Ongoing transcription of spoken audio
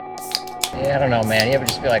Yeah, I don't know, man. You ever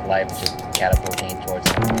just feel like life is just catapulting towards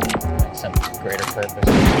some greater purpose?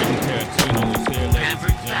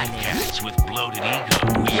 Average fat cats with bloated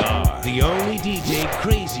ego. We are the only DJ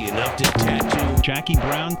crazy enough to tattoo Jackie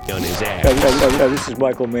Brown on his ass. This is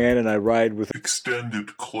Michael Mann, and I ride with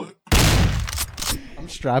Extended Clip. I'm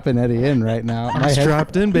strapping Eddie in right now. I'm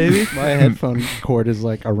strapped in, baby. My headphone cord is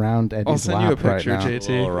like around Eddie's I'll send you a picture, right now.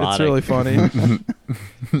 JT. It's really funny.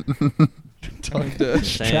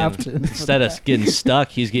 Strapped in. Instead of getting stuck,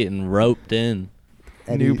 he's getting roped in.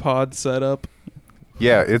 Eddie, New pod setup.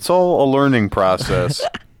 Yeah, it's all a learning process.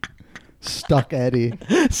 stuck Eddie.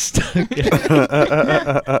 Stuck.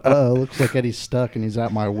 Looks like Eddie's stuck and he's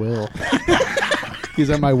at my will. He's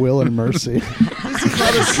at my will and mercy. This is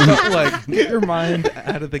not a stuff like, get your mind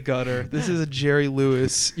out of the gutter. This is a Jerry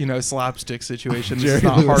Lewis, slapstick situation. This is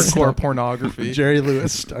not hardcore pornography. Jerry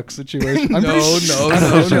Lewis stuck situation. No. This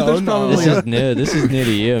is new. This is new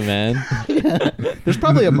to you, man. Yeah. There's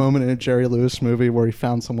probably a moment in a Jerry Lewis movie where he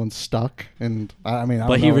found someone stuck, and I don't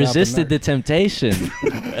know he what resisted the happened temptation.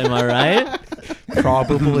 Am I right?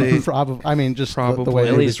 Probably. there. Probably. I mean, just the way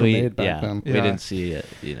At movies least were we, made back then. we didn't see it.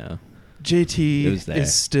 JT there.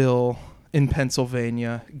 is still in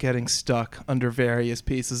Pennsylvania getting stuck under various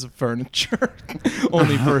pieces of furniture,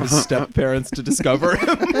 only for his step-parents to discover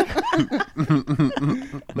him.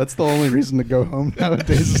 That's the only reason to go home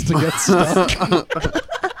nowadays is to get stuck.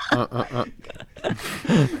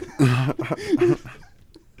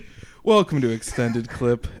 Welcome to Extended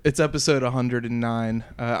Clip. It's episode 109.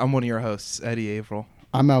 I'm one of your hosts, Eddie Averill.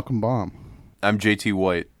 I'm Malcolm Baum. I'm JT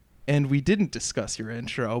White. And we didn't discuss your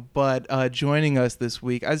intro, but joining us this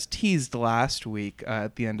week, as teased last week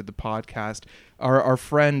at the end of the podcast, our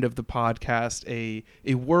friend of the podcast, a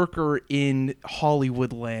worker in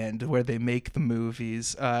Hollywood land where they make the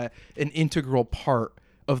movies, an integral part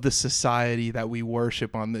of the society that we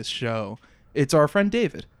worship on this show. It's our friend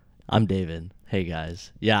David. I'm David. Hey,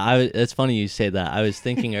 guys. Yeah, it's funny you say that. I was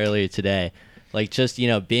thinking earlier today, like just,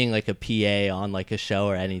 being like a PA on like a show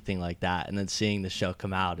or anything like that, and then seeing the show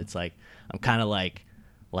come out, it's like I'm kind of like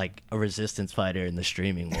a resistance fighter in the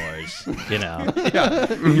streaming wars,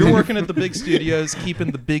 Yeah, you're working at the big studios,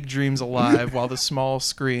 keeping the big dreams alive, while the small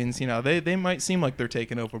screens, they might seem like they're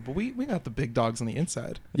taking over, but we got the big dogs on the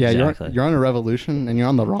inside. Yeah, Exactly. you're on a revolution, and you're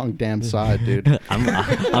on the wrong damn side, dude.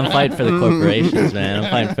 I'm fighting for the corporations, man. I'm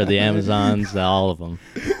fighting for the Amazons, all of them.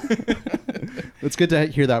 It's good to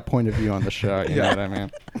hear that point of view on the show. You know what I mean?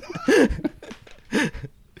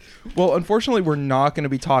 Well, unfortunately, we're not going to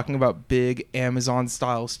be talking about big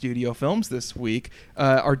Amazon-style studio films this week.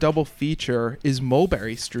 Our double feature is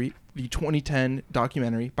Mulberry Street, the 2010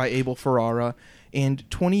 documentary by Abel Ferrara, and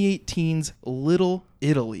 2018's Little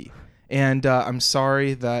Italy. And I'm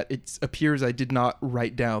sorry that it appears I did not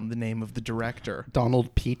write down the name of the director.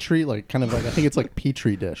 Donald Petrie, I think it's like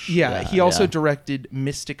Petri dish. Yeah, he also directed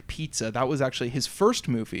Mystic Pizza. That was actually his first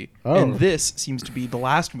movie. Oh. And this seems to be the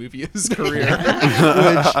last movie of his career.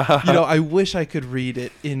 Which, I wish I could read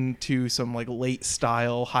it into some late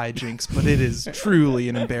style hijinks, but it is truly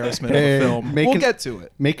an embarrassment of a film. We'll get to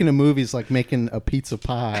it. Making a movie is like making a pizza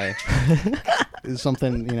pie. Is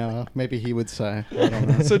something, maybe he would say. I don't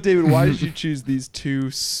know. So, David, why did you choose these two,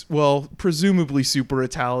 presumably super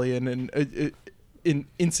Italian and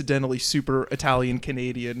incidentally super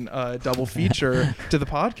Italian-Canadian double feature to the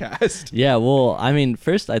podcast? Yeah, well, I mean,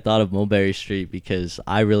 first I thought of Mulberry Street because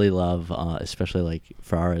I really love, especially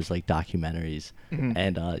Ferrara's documentaries. Mm-hmm.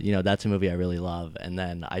 And, that's a movie I really love. And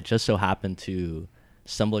then I just so happened to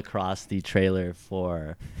stumble across the trailer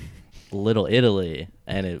for Little Italy,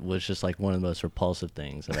 and it was just one of the most repulsive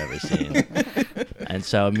things I've ever seen. And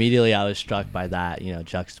so immediately I was struck by that,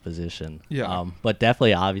 juxtaposition. Yeah. But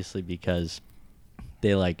definitely, obviously, because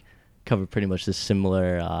they cover pretty much the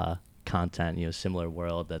similar content, similar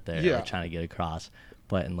world that they're trying to get across,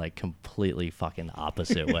 but in completely fucking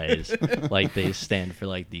opposite ways. They stand for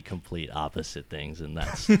the complete opposite things, and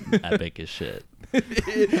that's epic as shit.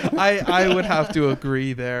 I would have to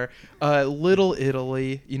agree there. Little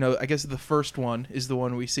Italy, I guess the first one is the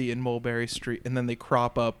one we see in Mulberry Street, and then they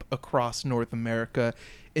crop up across North America,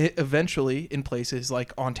 eventually in places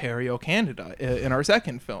like Ontario, Canada, in our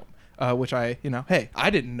second film, which I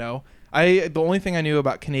didn't know. The only thing I knew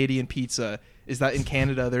about Canadian pizza is that in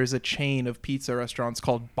Canada there's a chain of pizza restaurants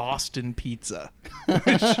called Boston Pizza,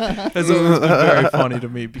 which has always been very funny to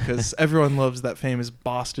me because everyone loves that famous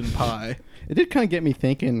Boston pie. It did kind of get me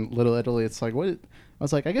thinking, Little Italy. It's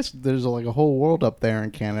was like, I guess there's like a whole world up there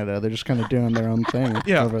in Canada. They're just kind of doing their own thing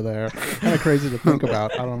over there. Kind of crazy to think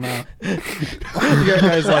about. I don't know. You got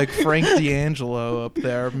guys like Frank D'Angelo up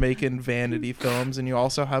there making vanity films, and you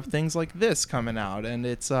also have things like this coming out. And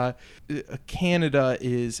it's Canada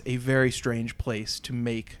is a very strange place to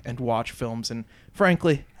make and watch films, and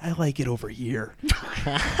frankly, I like it over here.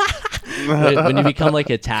 When you become like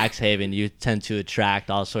a tax haven, you tend to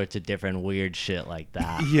attract all sorts of different weird shit like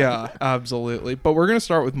that. Yeah, absolutely. But we're going to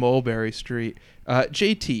start with Mulberry Street.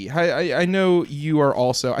 JT, I know you are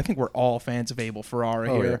also, I think we're all fans of Abel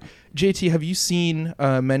Ferrara here. Yeah. JT, have you seen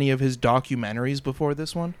many of his documentaries before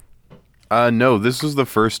this one? No, this is the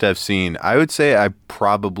first I've seen. I would say I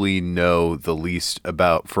probably know the least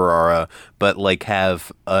about Ferrara, but like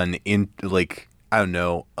have I don't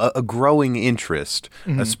know, a growing interest,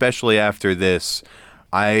 especially after this.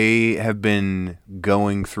 I have been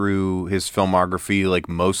going through his filmography like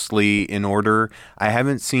mostly in order. I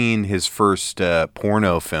haven't seen his first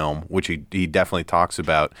porno film, which he definitely talks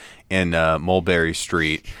about in Mulberry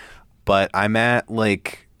Street. But I'm at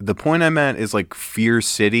like the point I'm at is like Fear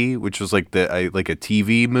City, which was like like a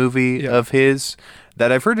TV movie of his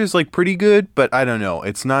that I've heard is like pretty good, but I don't know.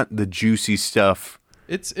 It's not the juicy stuff.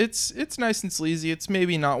 It's nice and sleazy. It's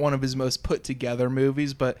maybe not one of his most put together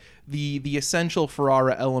movies, but the essential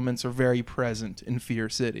Ferrara elements are very present in Fear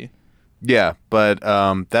City. Yeah, but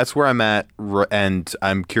that's where I'm at, and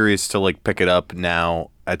I'm curious to like pick it up now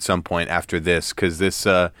at some point after this, because this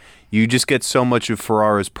you just get so much of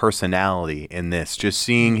Ferrara's personality in this. Just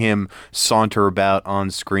seeing him saunter about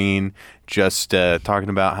on screen, just talking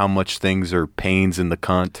about how much things are pains in the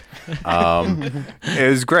cunt. It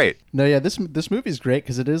was great. No, yeah, this movie is great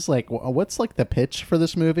because it is like, what's like the pitch for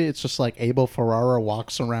this movie? It's just like Abel Ferrara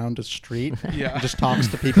walks around a street, and just talks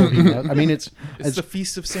to people he knows. I mean, it's the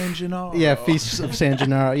Feast of San Gennaro. Yeah, Feast of San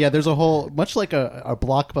Gennaro. Yeah, there's a whole, much like a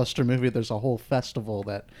blockbuster movie, there's a whole festival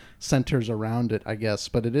that centers around it, I guess.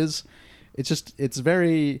 But it's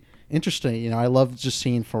very interesting. You know, I love just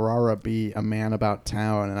seeing Ferrara be a man about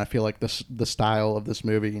town, and I feel like the style of this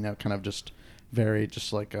movie, you know, kind of just very,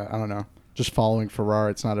 just like, I don't know, just following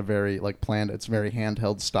Ferrara. It's not a very like planned, it's very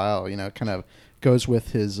handheld style, you know, kind of goes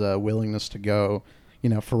with his willingness to go, you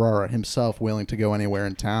know, Ferrara himself willing to go anywhere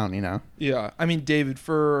in town, you know? Yeah. I mean, David,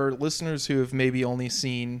 for listeners who have maybe only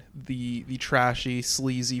seen the trashy,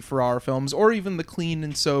 sleazy Ferrara films, or even the clean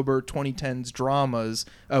and sober 2010s dramas,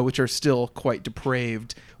 which are still quite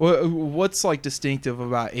depraved, what's like distinctive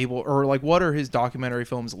about Abel, or like what are his documentary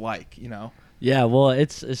films like, you know? Yeah, well,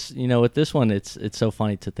 it's you know, with this one, it's so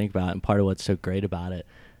funny to think about, and part of what's so great about it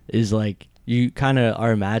is like you kind of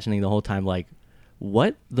are imagining the whole time, like,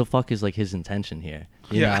 what the fuck is like his intention here?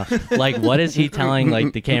 You know, like what is he telling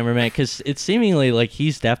like the cameraman? Because it's seemingly like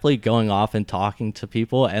he's definitely going off and talking to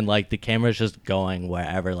people, and like the camera's just going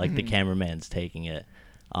wherever like the cameraman's taking it.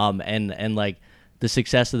 And like the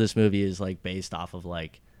success of this movie is like based off of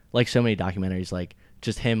like so many documentaries, like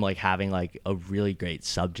just him like having like a really great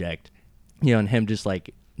subject, you know, and him just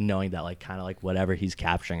like knowing that like kind of like whatever he's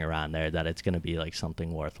capturing around there, that it's gonna be like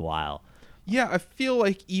something worthwhile. Yeah, I feel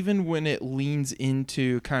like even when it leans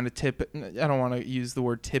into kind of I don't want to use the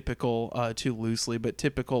word typical too loosely, but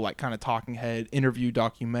typical like kind of talking head interview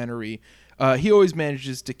documentary, he always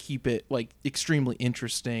manages to keep it like extremely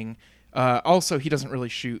interesting. Also, he doesn't really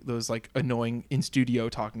shoot those like annoying in studio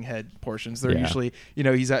talking head portions. They're usually, you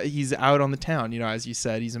know, he's out on the town. You know, as you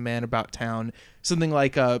said, he's a man about town. Something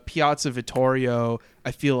like Piazza Vittorio, I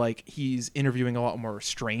feel like he's interviewing a lot more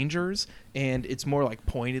strangers, and it's more like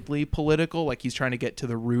pointedly political. Like he's trying to get to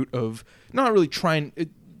the root of, not really trying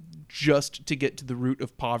just to get to the root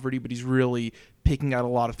of poverty, but he's really picking out a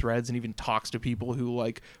lot of threads, and even talks to people who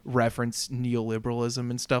like reference neoliberalism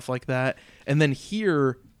and stuff like that. And then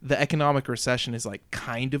here, the economic recession is like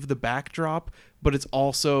kind of the backdrop, but it's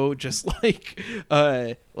also just like,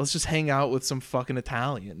 let's just hang out with some fucking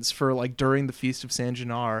Italians for like during the Feast of San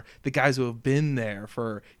Gennaro, the guys who have been there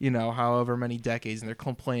for, you know, however many decades, and they're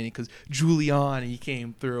complaining because Giuliani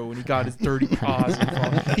came through and he got his dirty paws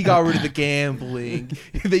involved. He got rid of the gambling.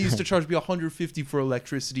 They used to charge me $150 for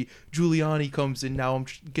electricity. Giuliani comes in, now I'm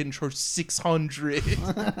getting charged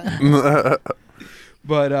 $600.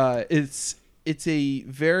 But it's a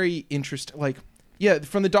very interesting, like, yeah,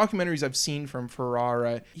 from the documentaries I've seen from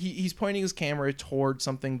Ferrara, he's pointing his camera toward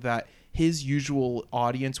something that his usual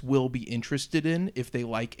audience will be interested in if they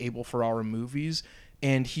like Abel Ferrara movies,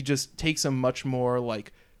 and he just takes a much more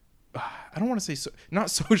like, I don't want to say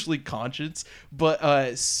not socially conscious,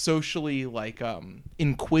 but socially like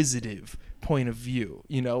inquisitive point of view.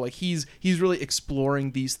 Like he's really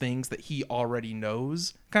exploring these things that he already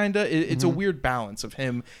knows. Kinda, it's a weird balance of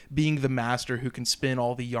him being the master who can spin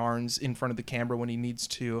all the yarns in front of the camera when he needs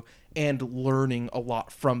to, and learning a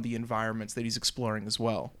lot from the environments that he's exploring as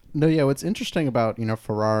well. No, yeah, what's interesting about,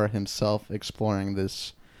 Ferrara himself exploring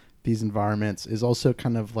these environments is also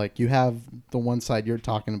kind of like, you have the one side you're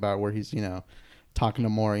talking about where he's, talking to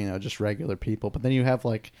more, just regular people, but then you have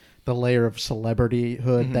like the layer of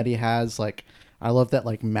celebrityhood that he has. Like, I love that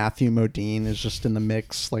like Matthew Modine is just in the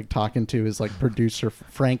mix, like talking to his like producer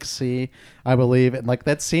Frank C, I believe, and like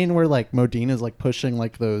that scene where like Modine is like pushing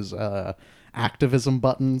like those activism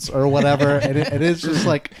buttons or whatever, and it is just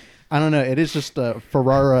like, I don't know, it is just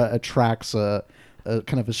Ferrara attracts a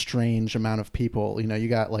kind of a strange amount of people. You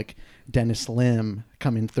got like Dennis Lim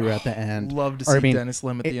coming through at the end. Love to see Dennis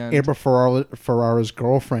Lim at the end. Abra Ferrara's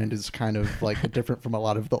girlfriend is kind of like different from a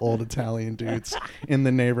lot of the old Italian dudes in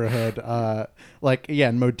the neighborhood. And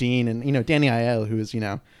Modine and Danny Aiello, who is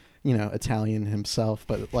Italian himself,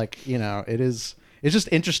 but like it's just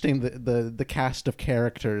interesting the cast of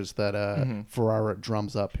characters that Ferrara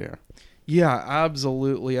drums up here. Yeah,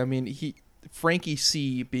 absolutely. I mean, Frankie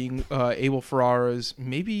C being Abel Ferrara's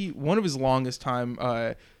maybe one of his longest time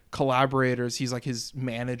collaborators. He's like his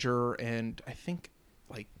manager, and I think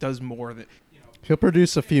like does more than he'll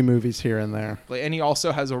produce a few movies here and there. And he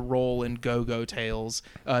also has a role in Go-Go Tales.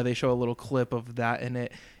 They show a little clip of that in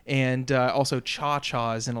it. And also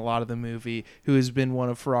Cha-Cha is in a lot of the movie, who has been one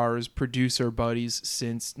of Ferrara's producer buddies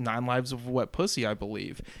since 9 Lives of Wet Pussy, I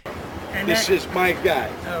believe. And this is my guy.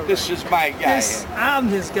 Right. This is my guy. I'm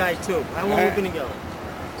his guy, too. How long have we been together?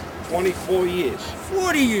 24 years.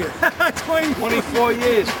 40 years. 24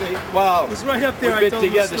 years. Wow. It's right up there. We've been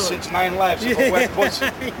together since 9 Lives of Wet Pussy.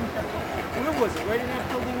 Where was it? Right in that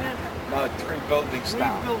building there? No, 3 buildings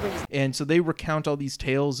down. And so they recount all these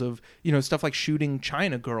tales of, stuff like shooting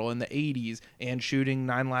China Girl in the 80s and shooting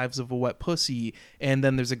 9 Lives of a Wet Pussy. And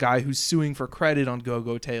then there's a guy who's suing for credit on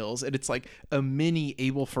Go-Go Tales. And it's like a mini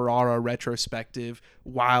Abel Ferrara retrospective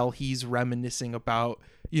while he's reminiscing about,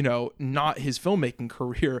 not his filmmaking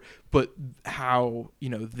career, but how,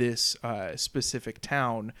 this specific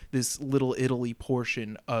town, this Little Italy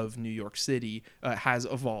portion of New York City has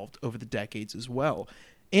evolved over the decades as well.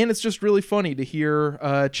 And it's just really funny to hear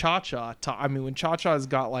Cha-Cha. When Cha-Cha's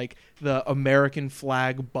got like the American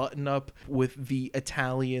flag button up with the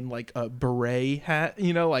Italian like beret hat,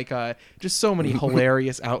 just so many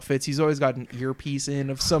hilarious outfits. He's always got an earpiece in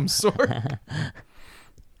of some sort.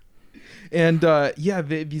 And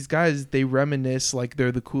these guys, they reminisce like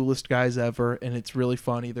they're the coolest guys ever, and it's really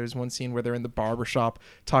funny. There's one scene where they're in the barbershop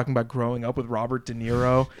talking about growing up with Robert De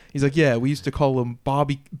Niro. He's like, yeah, we used to call him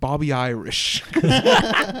Bobby Irish.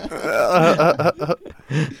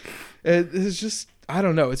 It's just, I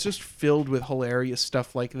don't know, it's just filled with hilarious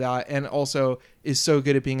stuff like that, and also is so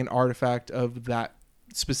good at being an artifact of that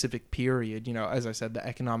specific period. As I said, the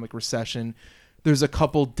economic recession. There's a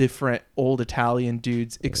couple different old Italian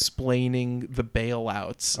dudes explaining the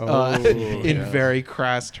bailouts in very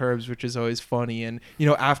crass terms, which is always funny. And,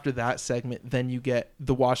 after that segment, then you get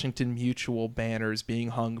the Washington Mutual banners being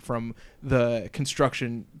hung from the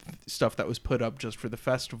construction stuff that was put up just for the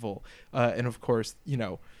festival. And, of course,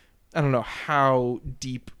 I don't know how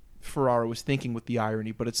deep Ferrara was thinking with the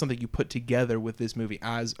irony, but it's something you put together with this movie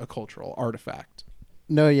as a cultural artifact.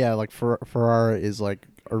 No, yeah, like Ferrara is like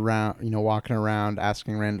around, walking around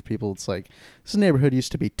asking random people. It's like, this neighborhood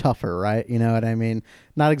used to be tougher, right? You know what I mean?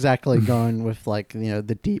 Not exactly going with like,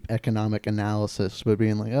 the deep economic analysis, but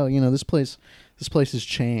being like, oh, this place has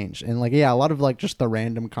changed. And like, yeah, a lot of like just the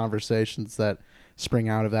random conversations that spring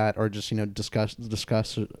out of that, or just,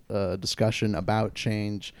 discussion about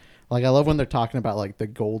change. Like, I love when they're talking about, like, the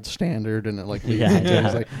gold standard and, like,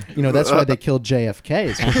 it's like, that's why they killed JFK.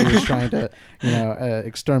 It's because he was trying to,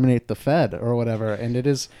 exterminate the Fed or whatever. And it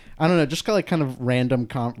is, I don't know, just kind of random,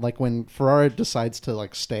 like, when Ferrara decides to,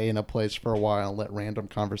 like, stay in a place for a while and let random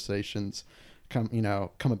conversations come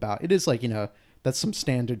about. It is, like, that's some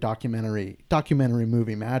standard documentary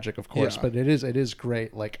movie magic, of course. Yeah. But it is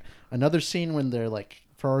great. Like, another scene when they're, like,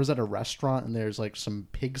 Ferrara's at a restaurant and there's like some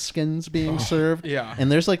pig skins being served. Yeah.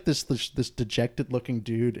 And there's like this dejected looking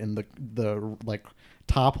dude in the like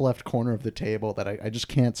top left corner of the table that I just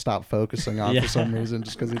can't stop focusing on for some reason,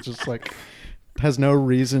 just because it's just like has no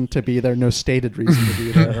reason to be there, no stated reason to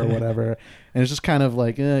be there or whatever. And it's just kind of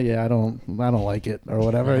like, I don't like it or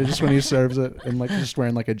whatever. It's just when he serves it and like just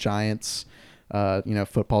wearing like a Giants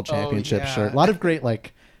football championship shirt. A lot of great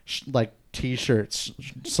like T-shirts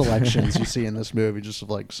selections you see in this movie, just of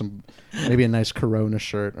like maybe a nice Corona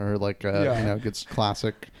shirt or like gets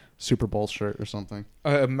classic Super Bowl shirt or something.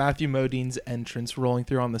 Matthew Modine's entrance rolling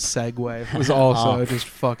through on the Segway was also just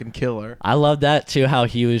fucking killer. I love that too, how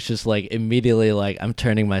he was just like immediately like, I'm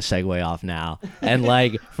turning my Segway off now. And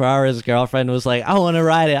like Ferrara's girlfriend was like, I want to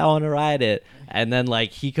ride it. And then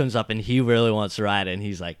like he comes up and he really wants to ride it. And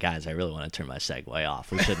he's like, guys, I really want to turn my Segway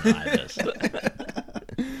off. We shouldn't ride this.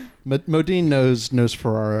 Modine knows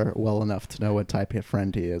Ferrara well enough to know what type of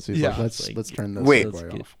friend he is. He's like, let's turn this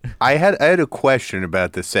Segway off. I had a question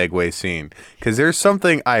about the Segway scene, because there's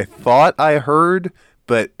something I thought I heard,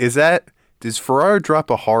 but does Ferrara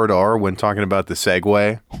drop a hard R when talking about the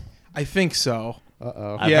Segway? I think so.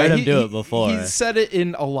 Uh-oh. I've heard him do it before. He said it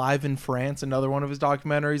in Alive in France, another one of his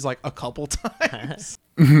documentaries, like a couple times.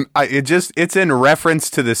 It's in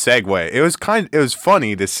reference to the Segway. It was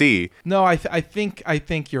funny to see. No, I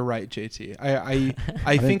think you're right, JT.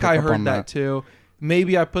 I think I heard that too.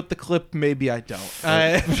 Maybe I put the clip, maybe I don't.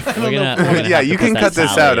 I don't know. Yeah, you can cut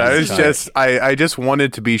this out. I just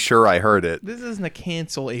wanted to be sure I heard it. This isn't a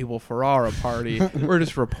cancel Abel Ferrara party. We're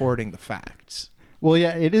just reporting the facts. Well,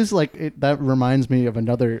 yeah, it is like that reminds me of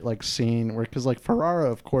another like scene where, because like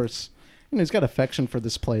Ferrara, of course, he's got affection for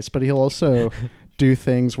this place, but he'll also do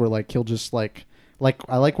things where like he'll just like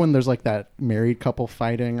I like when there's like that married couple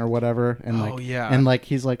fighting or whatever, and and like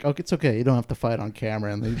he's like, oh, it's okay, you don't have to fight on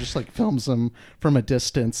camera, and then he just like films them from a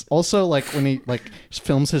distance. Also, like when he like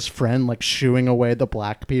films his friend like shooing away the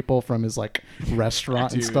black people from his like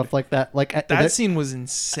restaurant and stuff like that. Like that scene was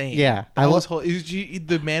insane. Yeah,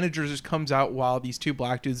 the manager just comes out while these two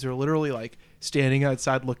black dudes are literally like standing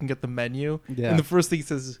outside looking at the menu, and the first thing he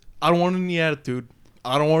says is, "I don't want any attitude.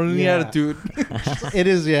 I don't want any attitude." It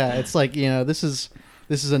is, yeah. It's like, this is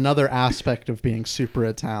another aspect of being super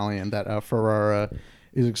Italian that Ferrara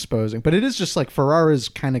is exposing. But it is just like Ferrara's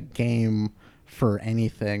kind of game for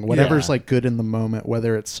anything. Whatever's like good in the moment,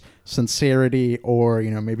 whether it's sincerity or,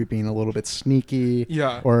 maybe being a little bit sneaky.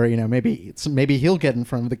 Yeah. Or, maybe he'll get in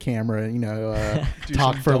front of the camera,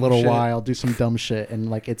 talk for a little while, do some dumb shit. And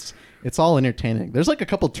like, it's all entertaining. There's like a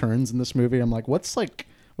couple turns in this movie. I'm like, what's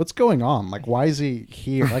going on? Like, why is he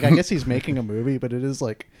here? Like, I guess he's making a movie, but it is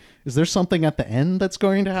like, is there something at the end that's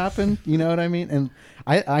going to happen? You know what I mean? And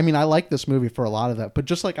I mean, I like this movie for a lot of that, but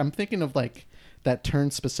just like, I'm thinking of like that turn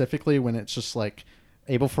specifically when it's just like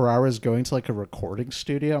Abel Ferrara is going to like a recording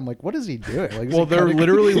studio. I'm like, what is he doing? Like, they're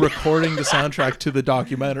literally recording the soundtrack to the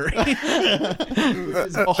documentary.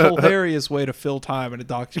 It's a hilarious way to fill time in a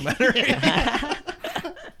documentary.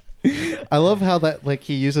 I love how that like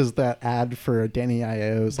he uses that ad for Danny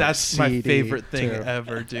Aiello's. That's like, my favorite thing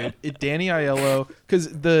ever, dude. Danny Aiello, because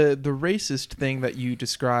the racist thing that you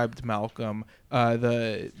described, Malcolm,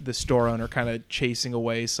 the store owner kind of chasing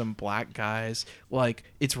away some black guys. Like,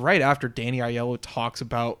 it's right after Danny Aiello talks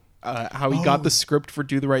about how he got the script for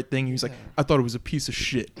Do the Right Thing. He was like, I thought it was a piece of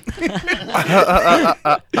shit.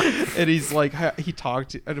 And he's like, he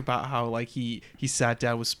talked about how like he sat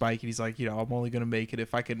down with Spike and he's like, I'm only gonna make it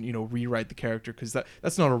if I can rewrite the character, because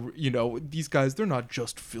that's not these guys, they're not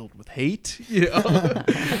just filled with hate.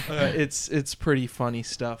 It's pretty funny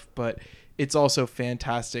stuff, but it's also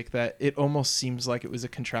fantastic that it almost seems like it was a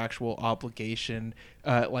contractual obligation.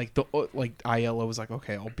 Like Aiello was like,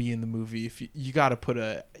 okay, I'll be in the movie if you gotta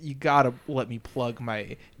let me plug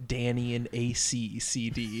my Danny and AC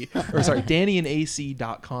CD. Or sorry,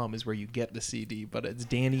 DannyandAC.com is where you get the CD, but it's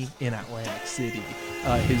Danny in Atlantic City.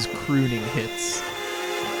 His crooning hits.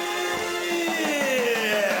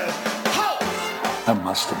 That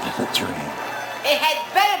must have been a dream. It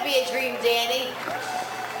had better be a dream, Danny.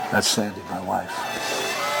 That's Sandy, my wife.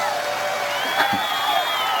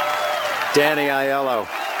 Danny Aiello,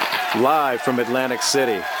 live from Atlantic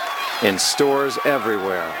City, in stores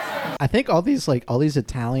everywhere. I think all these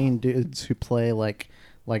Italian dudes who play like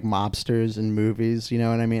mobsters in movies, you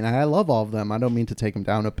know what I mean? I love all of them. I don't mean to take them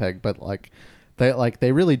down a peg, but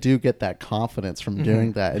they really do get that confidence from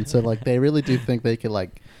doing that, and so like they really do think they could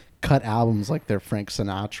like cut albums like they're Frank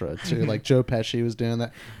Sinatra too. Like Joe Pesci was doing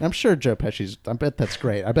that. And I'm sure Joe Pesci's, I bet that's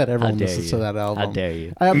great. I bet everyone listens to that album. How dare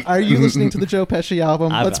you? Are you listening to the Joe Pesci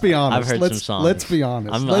album? Let's be honest. I've heard some songs. Let's be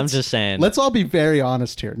honest. I'm just saying. Let's all be very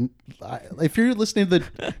honest here. If you're listening to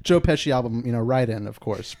the Joe Pesci album, write in, of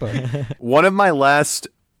course. But one of my last,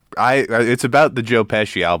 it's about the Joe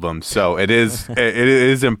Pesci album, so it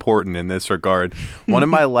is important in this regard. One of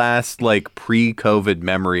my last like pre-COVID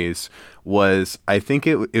memories was, I think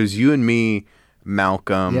it was you and me,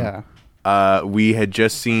 Malcolm. Yeah. We had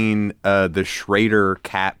just seen the Schrader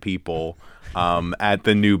Cat People at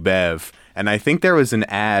the New Bev, and I think there was an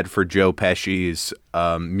ad for Joe Pesci's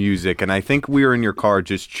music, and I think we were in your car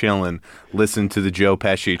just chilling, listening to the Joe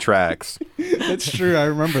Pesci tracks. That's true. I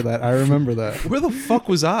remember that. Where the fuck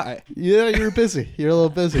was I? Yeah, you were busy. You're a little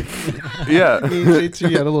busy. Yeah. Me and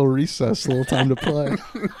JT had a little recess, a little time to play.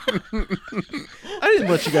 I didn't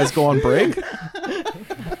let you guys go on break.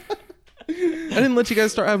 I didn't let you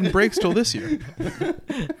guys start having breaks till this year.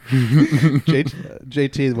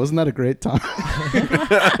 JT, wasn't that a great time?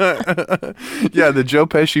 Yeah, the Joe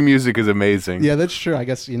Pesci music is amazing. Yeah, that's true. I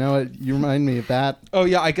guess, you know what? You remind me of that. Oh,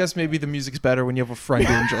 yeah, I guess maybe the music's better when you have a friend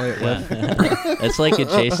to enjoy it with. It's like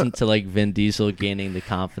adjacent to like Vin Diesel gaining the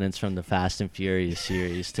confidence from the Fast and Furious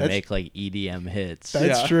series to make like EDM hits.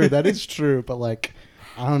 That's true. That is true. But like,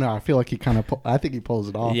 I don't know. I feel like he kind of. I think he pulls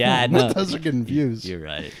it off. Yeah, no, those are getting views. You're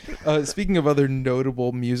right. Speaking of other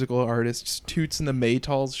notable musical artists, Toots and the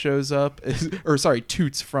Maytals shows up.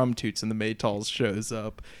 Toots from Toots and the Maytals shows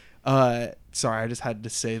up. Sorry, I just had to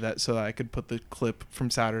say that so that I could put the clip from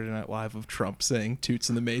Saturday Night Live of Trump saying Toots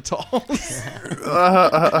and the Maytals.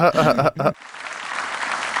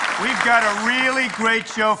 We've got a really great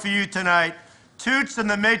show for you tonight. Toots and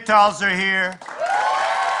the Maytals are here.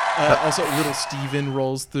 Also, Little Steven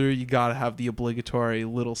rolls through. You gotta have the obligatory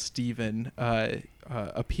Little Steven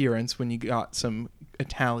appearance when you got some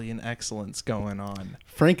Italian excellence going on.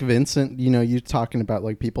 Frank Vincent, you know, you're talking about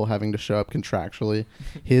like people having to show up contractually.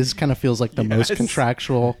 His kind of feels like the most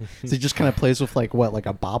contractual. So he just kind of plays with like what, like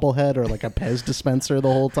a bobblehead or like a Pez dispenser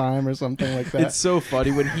the whole time or something like that. It's so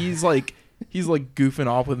funny when he's like goofing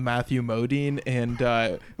off with Matthew Modine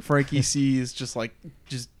and Frankie C is just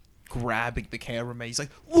grabbing the cameraman. He's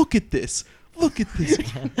like, look at this.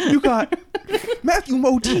 You got Matthew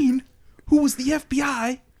Modine, who was the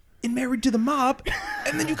FBI and Married to the Mob,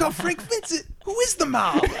 and then you got Frank Vincent, who is the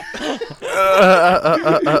mob.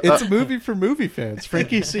 It's a movie for movie fans.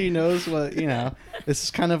 Frankie C knows what, you know, this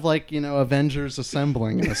is kind of like, you know, Avengers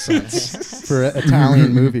assembling in a sense for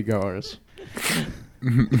Italian moviegoers.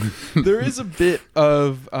 There is a bit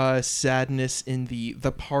of sadness in the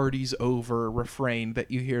party's over refrain that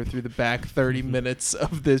you hear through the back 30 minutes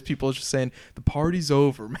of this. People just saying, the party's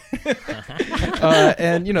over, man.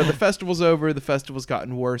 And, you know, the festival's over. The festival's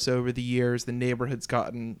gotten worse over the years. The neighborhood's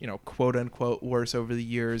gotten, you know, quote unquote worse over the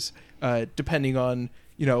years, depending on,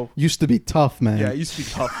 you know. Used to be tough, man. Yeah, it used to be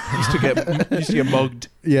tough. used to get mugged.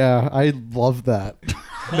 Yeah, I love that.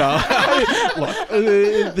 No, look,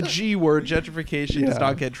 the G word, gentrification, does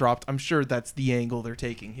not get dropped. I'm sure that's the angle they're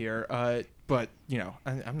taking here. But, you know,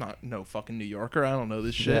 I'm not no fucking New Yorker. I don't know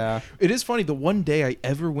this shit. Yeah. It is funny. The one day I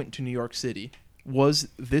ever went to New York City was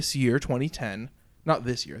this year, 2010. Not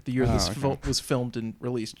this year. The year was filmed and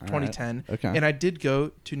released, 2010. Right. Okay. And I did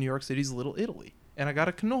go to New York City's Little Italy, and I got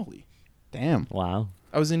a cannoli. Damn. Wow.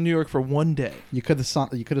 I was in New York for one day. You could have saw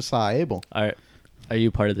Abel. Are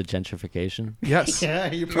you part of the gentrification? Yes. Yeah,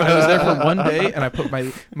 I was there for one day, and I put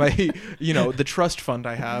my you know, the trust fund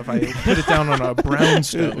I have, I put it down on a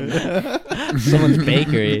brownstone. Someone's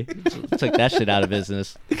bakery took that shit out of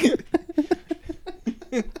business.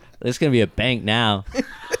 There's gonna be a bank now.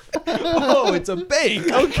 Oh, it's a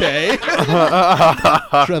bank. Okay.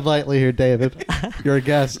 Tread lightly here, David. You're a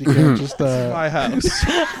guest. You can't just. My house.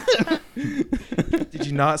 Did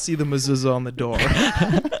you not see the mezuzah on the door?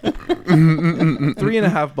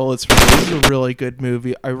 3.5 bullets for me. This is a really good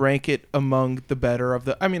movie. I rank it among the better of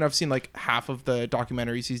the. I mean, I've seen like half of the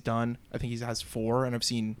documentaries he's done. I think he has 4, and I've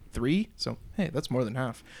seen 3. So hey, that's more than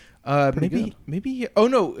half. Maybe. Oh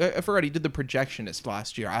no, I forgot he did The Projectionist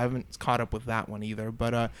last year. I haven't caught up with that one either.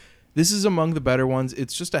 But this is among the better ones.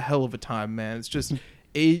 It's just a hell of a time, man. It's just.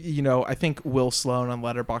 You know, I think Will Sloan on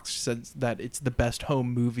Letterboxd said that it's the best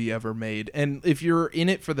home movie ever made. And if you're in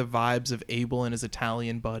it for the vibes of Abel and his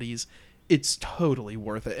Italian buddies, it's totally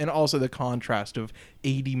worth it. And also the contrast of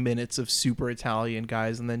 80 minutes of super Italian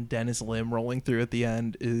guys and then Dennis Lim rolling through at the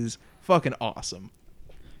end is fucking awesome.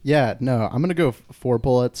 Yeah, no, I'm going to go 4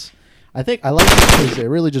 bullets. I think I like it because it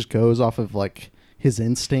really just goes off of like his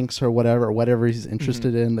instincts or whatever he's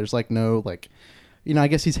interested in. There's like no like... You know, I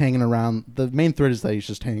guess he's hanging around. The main thread is that he's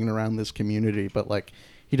just hanging around this community, but like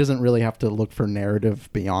he doesn't really have to look for narrative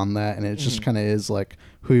beyond that, and it just kind of is like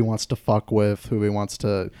who he wants to fuck with, who he wants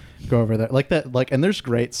to go over there, like that. Like, and there's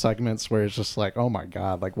great segments where it's just like, oh my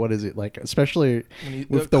god, like what is it like? Especially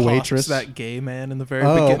with the waitress, that gay man in the very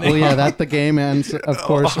beginning. Oh yeah, that the gay man, of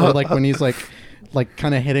course. Or like when he's like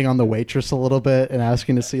kind of hitting on the waitress a little bit and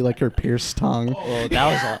asking to see like her pierced tongue. Oh,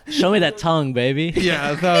 that was show me that tongue, baby.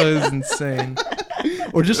 Yeah, that was insane.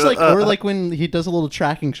 Or just like, or like when he does a little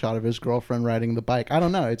tracking shot of his girlfriend riding the bike. I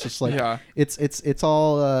don't know. It's just like, it's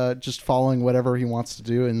all just following whatever he wants to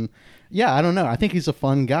do. And yeah, I don't know. I think he's a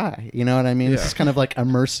fun guy. You know what I mean? It's just kind of like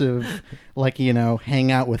immersive, like, you know,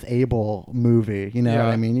 hang out with Abel movie. You know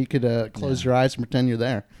what I mean? You could close your eyes and pretend you're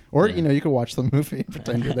there. Or, you know, you could watch the movie and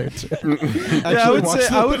pretend you're there too.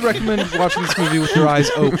 I would recommend watching this movie with your eyes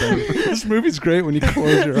open. This movie's great when you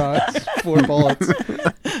close your eyes. 4 bullets.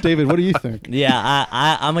 David, what do you think? Yeah,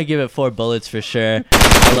 I'm going to give it 4 bullets for sure.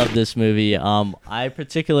 I love this movie. I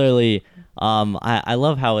particularly, I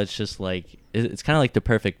love how it's just like, it's kind of like the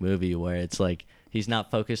perfect movie where it's like, he's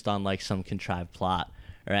not focused on like some contrived plot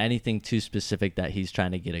or anything too specific that he's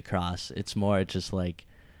trying to get across. It's more just like,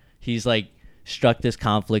 he's like, struck this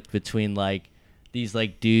conflict between like these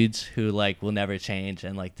like dudes who like will never change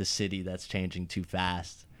and like the city that's changing too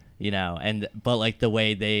fast, you know, and but like the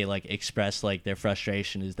way they like express like their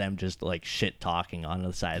frustration is them just like shit talking on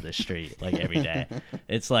the side of the street like every day.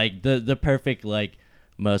 It's like the perfect like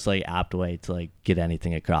most like apt way to like get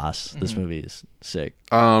anything across. This movie is sick.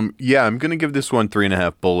 Yeah, I'm gonna give this one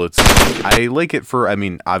 3.5 bullets. I like it for, I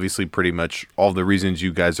mean, obviously pretty much all the reasons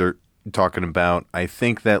you guys are talking about. I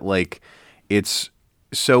think that like it's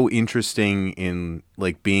so interesting in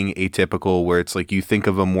like being atypical, where it's like you think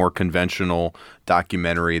of a more conventional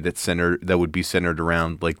documentary that would be centered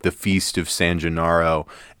around like the Feast of San Gennaro,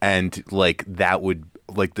 and like that would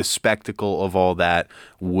like the spectacle of all that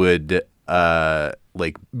would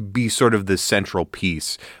like be sort of the central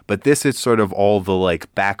piece. But this is sort of all the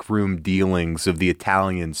like backroom dealings of the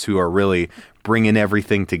Italians who are really bringing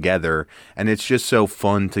everything together, and it's just so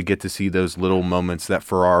fun to get to see those little moments that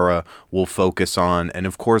Ferrara will focus on. And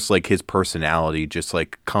of course, like his personality just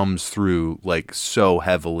like comes through like so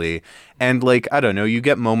heavily, and like I don't know, you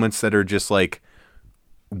get moments that are just like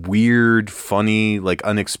weird, funny, like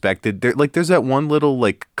unexpected. There's that one little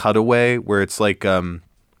like cutaway where it's like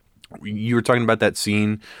you were talking about that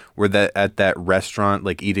scene where that at that restaurant,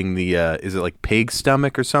 like eating the is it like pig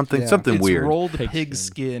stomach or something? Something it's weird. Rolled pig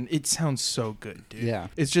skin. It sounds so good, dude. Yeah.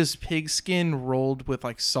 It's just pig skin rolled with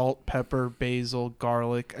like salt, pepper, basil,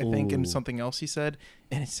 garlic, I think, and something else he said.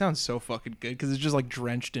 And it sounds so fucking good because it's just like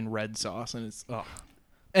drenched in red sauce, and it's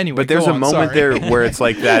Anyway, but there's a moment there where it's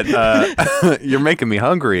like that. You're making me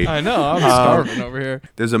hungry. I know. I'm starving over here.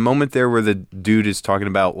 There's a moment there where the dude is talking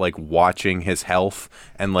about like watching his health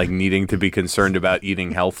and like needing to be concerned about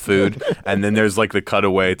eating health food. And then there's like the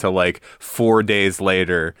cutaway to like 4 days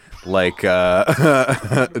later, like,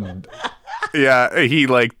 yeah, he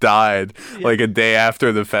like died like a day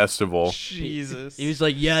after the festival. Jesus. He was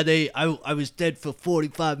like, yeah, I was dead for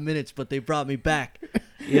 45 minutes, but they brought me back.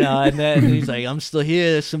 You know, and then he's like, I'm still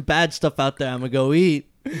here. There's some bad stuff out there. I'm going to go eat.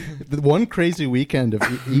 The one crazy weekend of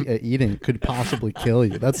eating could possibly kill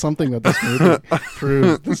you. That's something that this movie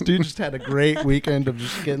proves. This dude just had a great weekend of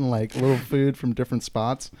just getting like little food from different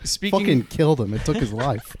spots. Fucking killed him. It took his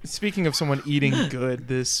life. Speaking of someone eating good,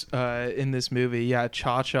 in this movie,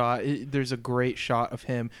 Cha-Cha, there's a great shot of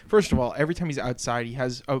him. First of all, every time he's outside, he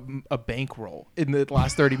has a bankroll in the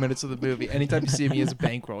last 30 minutes of the movie. Anytime you see him, he has a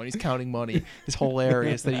bankroll and he's counting money. It's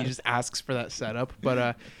hilarious that he just asks for that setup.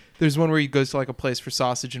 But there's one where he goes to like a place for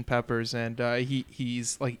sausage and peppers, and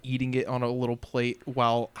he's like eating it on a little plate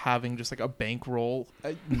while having just like a bankroll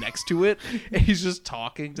next to it. And he's just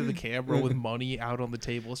talking to the camera with money out on the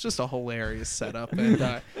table. It's just a hilarious setup,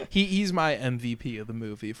 and he's my MVP of the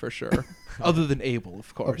movie for sure. Other than Abel,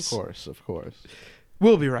 of course. Of course.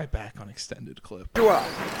 We'll be right back on Extended Clip. You are.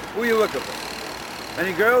 Who are you looking for?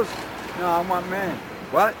 Any girls? No, I want men.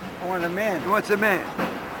 What? I want a man. What's a man?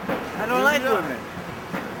 I don't like women.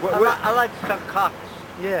 I like to suck cocks.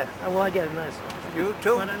 Yeah, I want to get a nice one. You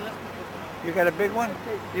too? You got a big one?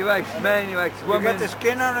 You like men, you like women? You got the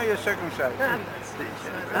skin on or you're circumcised? I'm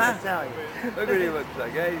Italian. Look what he looks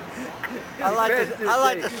like, eh? I like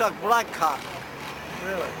to suck black cock.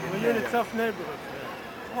 Really? Well, you're in a tough neighborhood.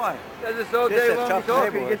 Why? Does this all day long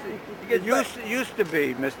talking? Used to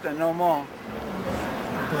be, mister, no more.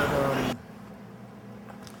 But,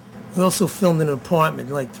 we also filmed in an apartment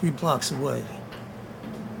like 3 blocks away.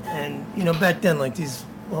 And, you know, back then, like, these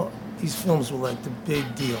films were, like, the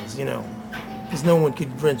big deals, you know. Because no one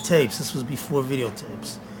could rent tapes. This was before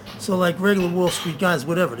videotapes. So, like, regular Wall Street guys,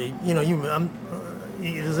 whatever, they, you know,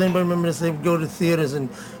 does anybody remember this? They would go to theaters and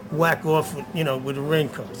whack off, with the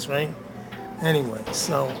raincoats, right? Anyway,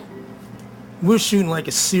 so we're shooting, like,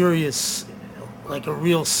 a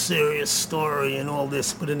real serious story and all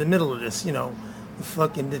this. But in the middle of this, these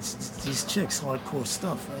chicks, hardcore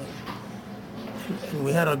stuff, right? And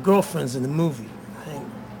we had our girlfriends in the movie, right?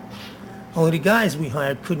 Only the guys we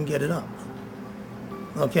hired couldn't get it up,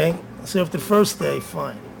 okay? So after the first day,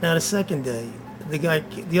 fine. Now the second day,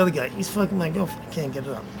 the other guy, he's fucking my girlfriend. I can't get it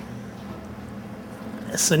up.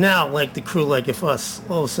 So now, like the crew, like if us,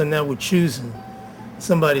 all of a sudden now we're choosing.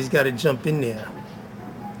 Somebody's got to jump in there.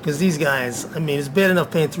 Because these guys, I mean, it's bad enough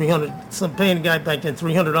paying paying a guy back then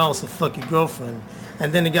 $300 to fuck your girlfriend,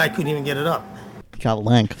 and then the guy couldn't even get it up. You got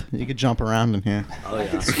length. You could jump around in here. Oh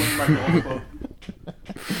yeah.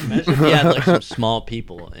 Imagine if you had like some small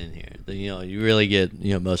people in here. Then, you really get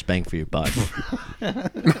most bang for your buck.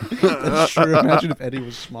 That's true. Imagine if Eddie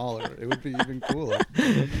was smaller. It would be even cooler.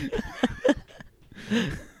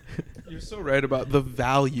 You're so right about the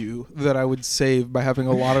value that I would save by having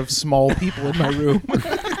a lot of small people in my room.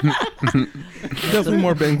 Definitely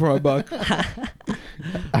more bang for my buck.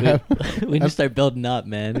 We need to start building up,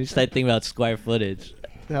 man. We need to start thinking about square footage.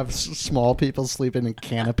 Have small people sleeping in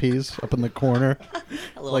canopies up in the corner.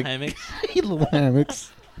 Little hammocks. Little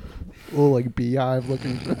hammocks. Little like beehive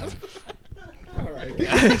looking. All right,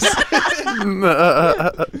 guys.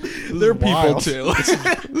 They're people too.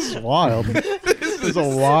 This is wild. This is a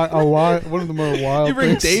wild. One of the more wild. You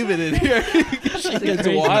bring things. David in here. Shit gets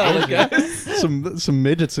wild, guys. Some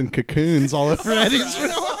midgets and cocoons all over Eddie's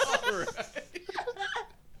room.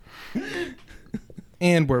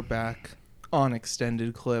 And we're back on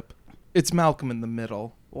extended clip. It's Malcolm in the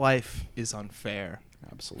Middle. Life is unfair.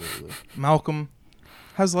 Absolutely. Malcolm,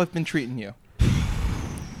 how's life been treating you?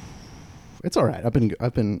 It's all right. I've been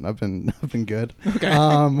good. Okay.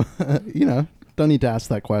 Don't need to ask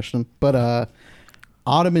that question. But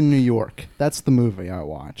Autumn in New York. That's the movie I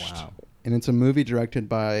watched. Wow. And it's a movie directed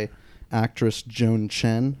by actress Joan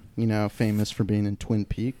Chen, famous for being in Twin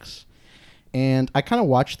Peaks. And I kind of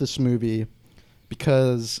watched this movie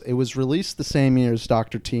because it was released the same year as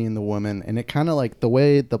Dr. T and the Woman, and it kind of like the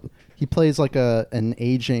way he plays like an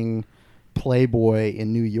aging playboy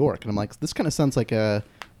in New York, and I'm like, this kind of sounds like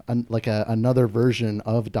another version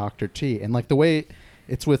of Dr. T, and like the way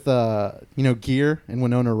it's with Gere and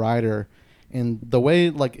Winona Ryder, and the way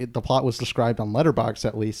like the plot was described on Letterboxd,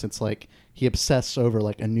 at least it's like he obsesses over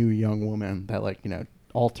like a new young woman that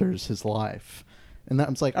alters his life. And that, I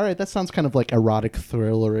was like, all right, that sounds kind of like erotic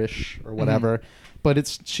thriller-ish or whatever.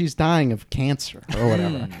 But she's dying of cancer or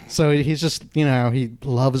whatever. So he's just, he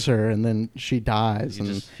loves her and then she dies.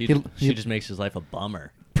 She just makes his life a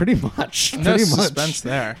bummer. Pretty much. No suspense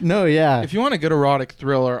there. No, yeah. If you want a good erotic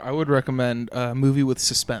thriller, I would recommend a movie with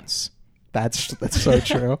suspense. That's so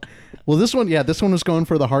true. Well, this one was going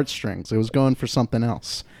for the heartstrings. It was going for something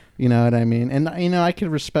else. You know what I mean? And, I could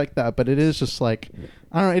respect that, but it is just like,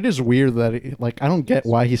 I don't know, it is weird that, I don't get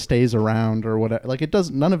why he stays around or whatever. Like,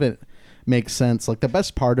 none of it makes sense. Like, the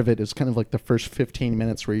best part of it is kind of like the first 15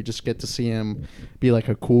 minutes where you just get to see him be like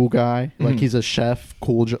a cool guy. Like, he's a chef,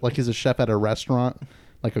 like he's a chef at a restaurant,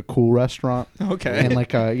 like a cool restaurant. Okay. And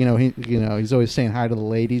like, he's always saying hi to the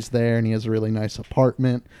ladies there, and he has a really nice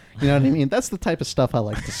apartment. You know what I mean? That's the type of stuff I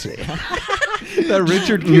like to see. That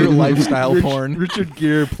Richard Gere lifestyle porn. Richard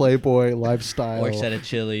Gere Playboy lifestyle. Works at a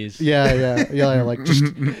Chili's. Yeah. Like just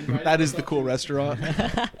that is the cool restaurant.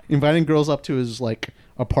 Inviting girls up to his like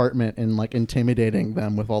apartment and like intimidating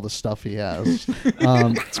them with all the stuff he has.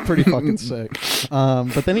 It's pretty fucking sick.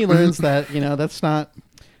 But then he learns that that's not.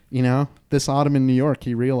 This autumn in New York,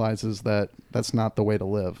 he realizes that that's not the way to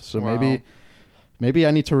live. So maybe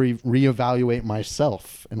I need to reevaluate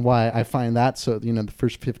myself and why I find that so the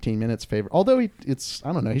first 15 minutes favorite. Although I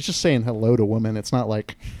don't know, he's just saying hello to women. It's not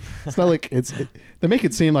like they make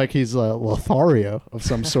it seem like he's a Lothario of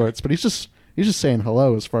some sorts, but he's just saying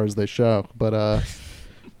hello as far as they show. But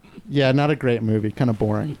yeah, not a great movie, kind of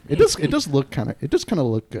boring. It does kind of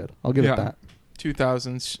look good. I'll give it that.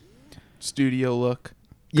 2000s studio look.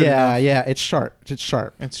 Good enough. It's sharp. It's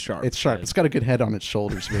sharp. Good. It's got a good head on its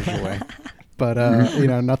shoulders visually. But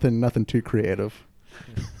nothing too creative.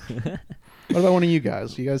 What about one of you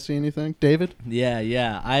guys? You guys see anything? David?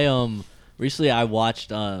 Yeah. I recently I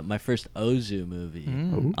watched my first Ozu movie.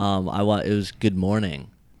 It was Good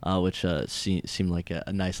Morning, which seemed like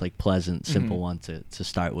a nice, like pleasant, simple one to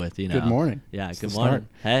start with. Good morning. Yeah, good morning.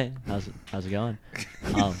 Hey, how's it going?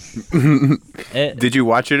 Did you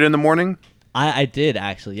watch it in the morning? I did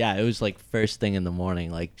actually, yeah. It was like first thing in the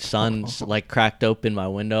morning, like sun's like cracked open my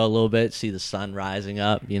window a little bit, see the sun rising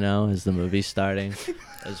up, as the movie's starting. It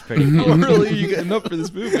was pretty cool. How early are you getting up for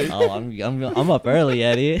this movie? Oh, I'm up early,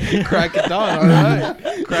 Eddie. Crack it dawn, all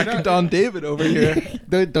right. Crack it dawn, David over here.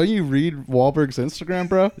 Don't you read Wahlberg's Instagram,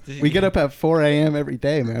 bro? We get up at 4 a.m. every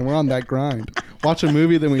day, man. We're on that grind. Watch a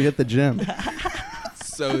movie, then we hit the gym.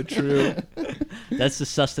 So true. That's the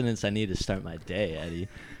sustenance I need to start my day, Eddie.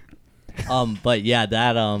 But yeah,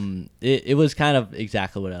 that it was kind of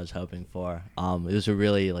exactly what I was hoping for. It was a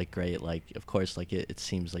really like great, like, of course, like it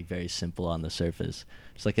seems like very simple on the surface.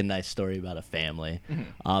 It's like a nice story about a family.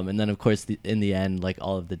 And then of course in the end, like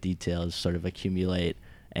all of the details sort of accumulate,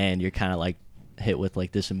 and you're kind of like hit with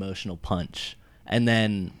like this emotional punch. And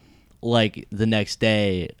then like the next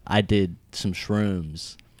day I did some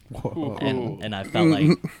shrooms. And I felt like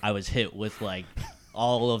I was hit with like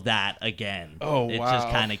all of that again. It just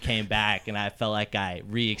kind of came back, and I felt like I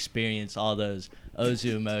re-experienced all those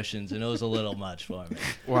Ozu emotions, and it was a little much for me.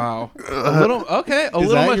 Wow. A little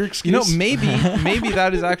much. You know, maybe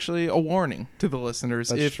that is actually a warning to the listeners.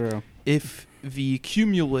 That's true. If the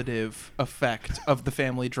cumulative effect of the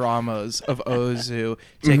family dramas of Ozu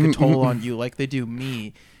take a toll on you like they do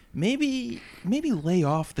me, maybe lay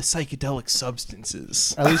off the psychedelic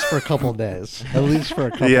substances. At least for a couple of days.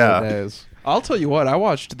 Of days. I'll tell you what, I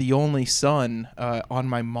watched The Only Son on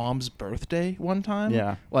my mom's birthday one time.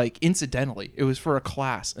 Yeah. Like, incidentally. It was for a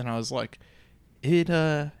class, and I was like,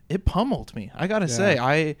 it pummeled me. I gotta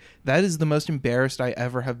say, that is the most embarrassed I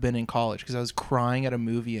ever have been in college, because I was crying at a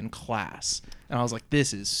movie in class, and I was like,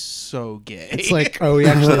 this is so gay. It's like, oh, he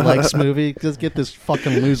actually likes movie? Just get this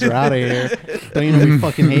fucking loser out of here. Don't you know we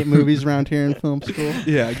fucking hate movies around here in film school?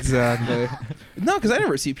 Yeah, exactly. No, because I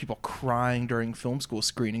never see people crying during film school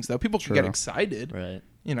screenings, though. People can get excited. Right.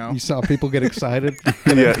 You know, you saw people get excited.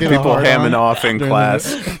 Get people hamming off in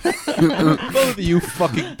class. Both of you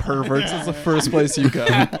fucking perverts. That's the first place you go.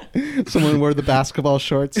 Someone wore the basketball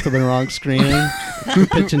shorts to the wrong screening.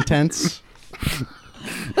 Pitch intense.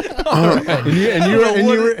 And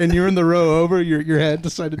you were in the row over. Your head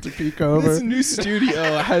decided to peek over. This new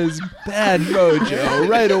studio has bad mojo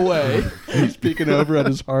right away. He's peeking over at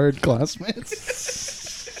his hard classmates.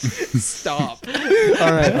 Stop.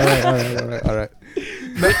 All right.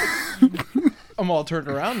 I'm all turned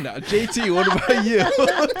around now. JT, what about you?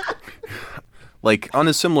 Like, on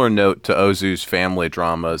a similar note to Ozu's family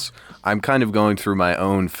dramas, I'm kind of going through my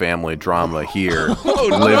own family drama here.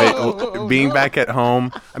 Being back at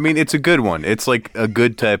home. I mean, it's a good one. It's like a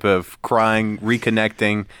good type of crying,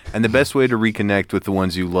 reconnecting. And the best way to reconnect with the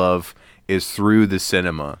ones you love is through the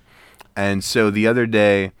cinema. And so the other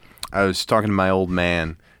day, I was talking to my old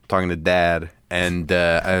man, talking to Dad, and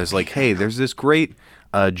I was like, hey, there's this great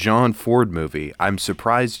John Ford movie. I'm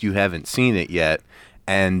surprised you haven't seen it yet.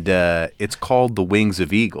 And it's called The Wings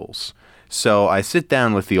of Eagles. So I sit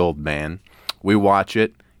down with the old man. We watch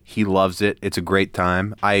it. He loves it. It's a great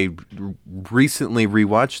time. I recently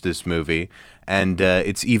rewatched this movie, and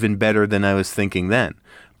it's even better than I was thinking then.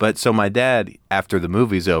 But so my dad, after the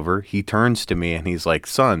movie's over, he turns to me and he's like,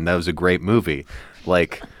 son, that was a great movie.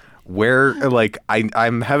 Like,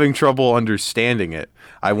 I'm having trouble understanding it.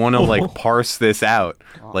 I want to like parse this out.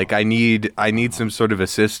 Like I need some sort of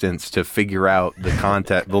assistance to figure out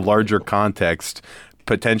the larger context,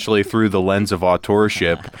 potentially through the lens of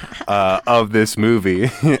authorship of this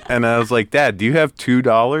movie. And I was like, Dad, do you have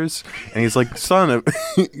 $2? And he's like, son,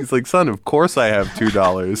 of course I have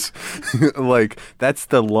 $2. Like that's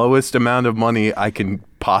the lowest amount of money I can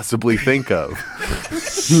possibly think of.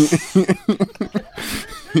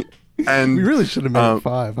 And we really should have made it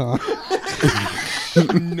 5, huh?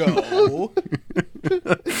 No.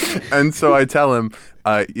 And so I tell him,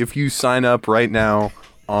 if you sign up right now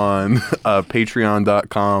on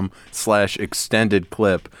patreon.com/extended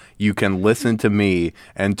clip, you can listen to me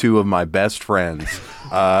and 2 of my best friends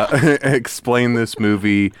explain this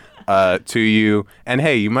movie to you. And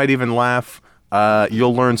hey, you might even laugh.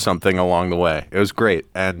 You'll learn something along the way. It was great.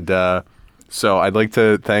 And so I'd like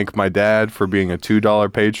to thank my dad for being a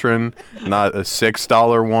 $2 patron, not a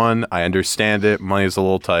 $6 one. I understand it. Money's a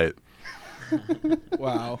little tight.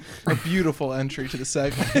 Wow. A beautiful entry to the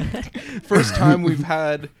segment. First time we've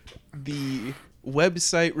had the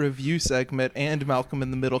website review segment and Malcolm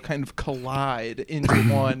in the Middle kind of collide into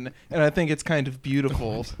one, and I think it's kind of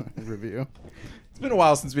beautiful. Review. It's been a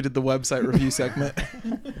while since we did the website review segment.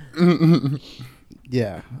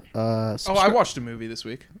 Yeah. I watched a movie this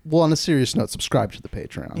week. Well, on a serious note, subscribe to the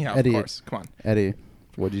Patreon. Yeah, Eddie, of course. Come on. Eddie,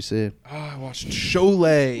 what'd you see? I watched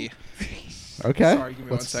Sholay. Okay. Sorry, give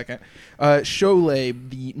me 1 second. Sholay,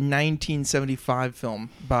 the 1975 film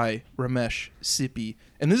by Ramesh Sippy.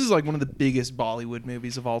 And this is like one of the biggest Bollywood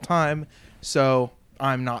movies of all time, so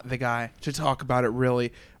I'm not the guy to talk about it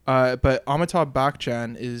really. But Amitabh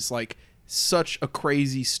Bachchan is like such a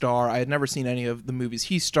crazy star. I had never seen any of the movies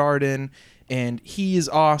he starred in, and he is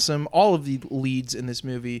awesome. All of the leads in this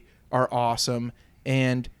movie are awesome.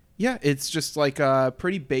 And yeah, it's just like a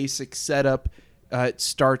pretty basic setup. It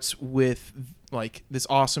starts with like this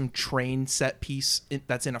awesome train set piece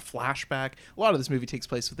that's in a flashback. A lot of this movie takes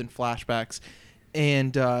place within flashbacks,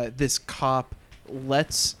 and this cop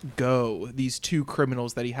lets go these two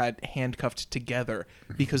criminals that he had handcuffed together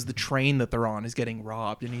because the train that they're on is getting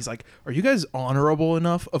robbed, and he's like, are you guys honorable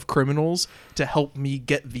enough of criminals to help me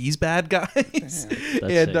get these bad guys?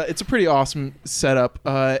 And it's a pretty awesome setup,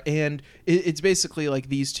 and it's basically like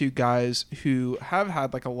these two guys who have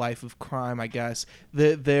had like a life of crime, I guess.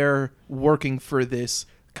 They're working for this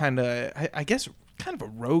kind of, I guess, kind of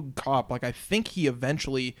a rogue cop. Like, I think he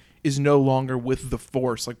eventually is no longer with the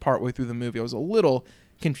force, like partway through the movie. I was a little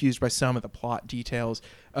confused by some of the plot details,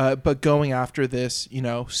 but going after this,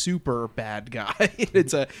 super bad guy.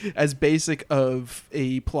 It's as basic of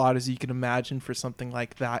a plot as you can imagine for something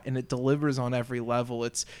like that, and it delivers on every level.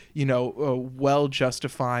 It's well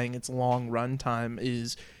justifying its long runtime,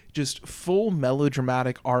 is just full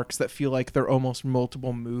melodramatic arcs that feel like they're almost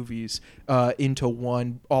multiple movies into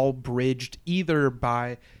one, all bridged either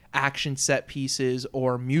by action set pieces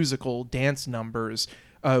or musical dance numbers,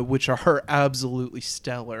 which are absolutely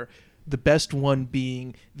stellar. The best one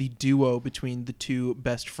being the duo between the two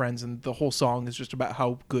best friends, and the whole song is just about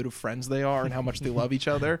how good of friends they are and how much they love each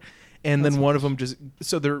other. And then one of them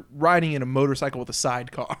so they're riding in a motorcycle with a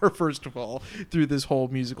sidecar, first of all, through this whole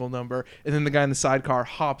musical number. And then the guy in the sidecar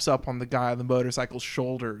hops up on the guy on the motorcycle's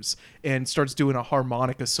shoulders and starts doing a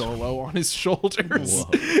harmonica solo on his shoulders.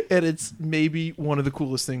 And it's maybe one of the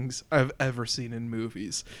coolest things I've ever seen in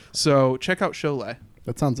movies. So check out Cholet.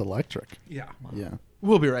 That sounds electric. Yeah. Yeah.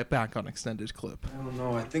 We'll be right back on Extended Clip. I don't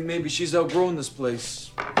know. I think maybe she's outgrown this place.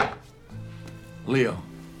 Leo,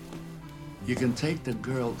 you can take the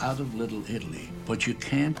girl out of Little Italy, but you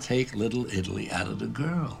can't take Little Italy out of the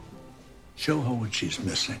girl. Show her what she's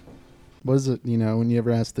missing. What is it, when you ever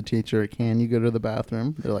ask the teacher, can you go to the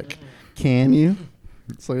bathroom? They're like, can you?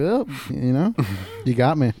 It's like, oh, you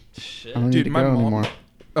got me. Shit. I don't need to go anymore.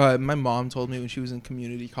 My mom told me when she was in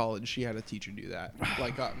community college, she had a teacher do that.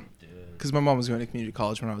 Like, because my mom was going to community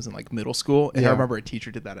college when I was in like middle school, and I remember a teacher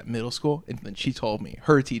did that at middle school, and then she told me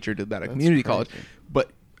her teacher did that at community college.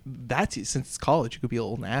 But since it's college, it could be a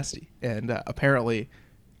little nasty. And apparently,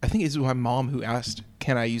 I think it's my mom who asked,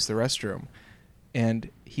 "Can I use the restroom?" And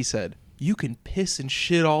he said, "You can piss and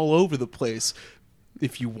shit all over the place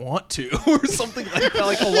if you want to," or something like that,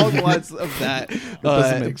 like along the lines of that. It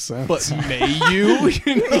doesn't make sense. But may you?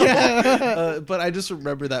 But I just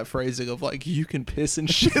remember that phrasing of like, you can piss and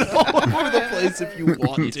shit all over the place if you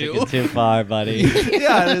want You to. took it too far, buddy.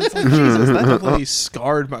 Yeah, and it's like, Jesus, that definitely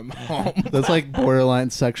scarred my mom. That's like borderline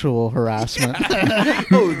sexual harassment.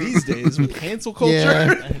 Oh, these days with cancel culture.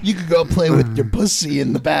 Yeah, you could go play with your pussy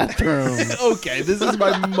in the bathroom. Okay, this is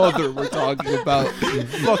my mother we're talking about.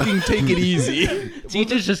 Fucking take it easy.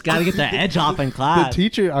 Teachers just got to get their edge off in class. The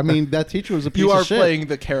teacher, that teacher was a piece You of are shit. playing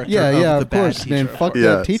the character of the bad course, teacher. man. Fuck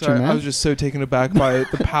that teacher, Sorry, man. I was just so taken aback by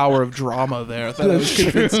the power of drama there. That I was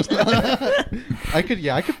convinced. I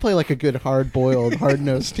could play like a good hard-boiled,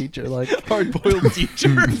 hard-nosed teacher, like hard-boiled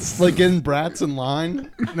teachers, like getting brats in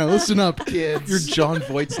line. Now listen up, kids. You're John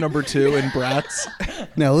Voight's number 2 in Bratz.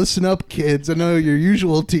 Now listen up, kids. I know your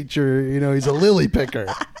usual teacher. He's a lily picker.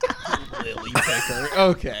 Lily picker.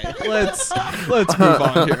 Okay, let's move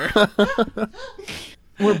on here.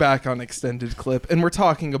 We're back on Extended Clip, and we're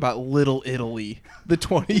talking about Little Italy, the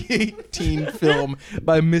 2018 film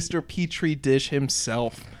by Mr. Petri Dish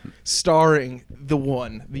himself, starring the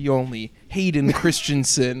one, the only, Hayden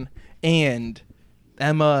Christensen and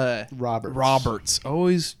Emma Roberts.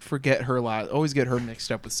 Always forget her last. Always get her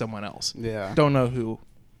mixed up with someone else. Yeah. Don't know who.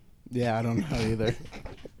 Yeah, I don't know either.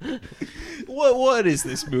 What is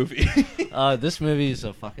this movie? This movie is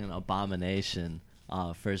a fucking abomination.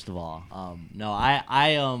 First of all, no, I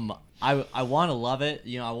want to love it.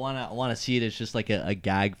 I want to see it as just like a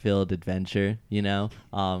gag filled adventure. Kind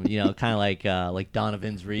of like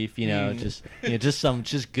Donovan's Reef. Just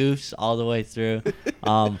goofs all the way through.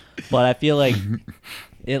 But I feel like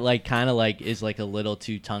it is like a little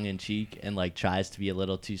too tongue in cheek and like tries to be a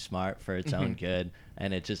little too smart for its own good.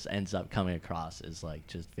 And it just ends up coming across as like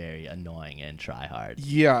just very annoying and try hard.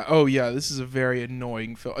 Yeah. Oh, yeah. This is a very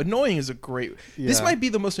annoying film. Annoying is a great. Yeah. This might be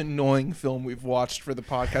the most annoying film we've watched for the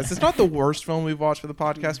podcast. It's not the worst film we've watched for the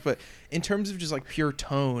podcast, but in terms of just like pure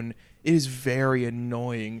tone, it is very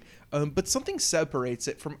annoying. But something separates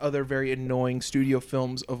it from other very annoying studio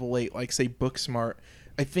films of late, like say Booksmart.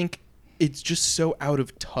 I think it's just so out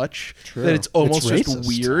of touch that it's almost just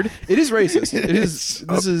weird. It is racist. It is.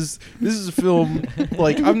 This is a film.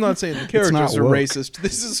 Like, I'm not saying the characters are racist.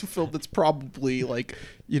 This is a film that's probably like,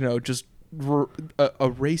 just a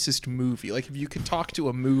racist movie. Like if you could talk to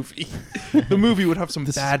a movie, the movie would have some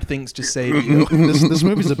bad things to say to you. This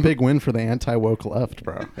movie's a big win for the anti-woke left,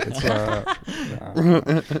 bro. It's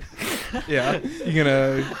yeah, you're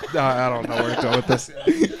gonna. I don't know where to go with this.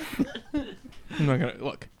 I'm not gonna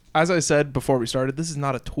look. As I said before we started, this is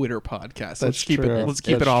not a Twitter podcast. Let's keep it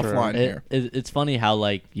offline here. It's funny how,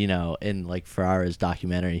 like, you know, in like Ferrara's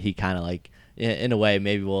documentary, he kind of like, in a way,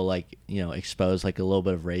 maybe will like, you know, expose like a little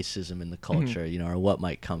bit of racism in the culture, you know, or what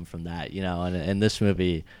might come from that, you know. And in this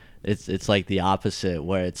movie, it's like the opposite,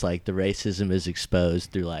 where it's like the racism is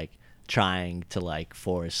exposed through like trying to like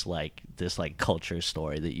force like this like culture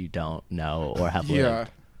story that you don't know or have lived.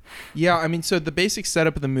 Yeah, I mean, so the basic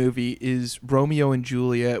setup of the movie is Romeo and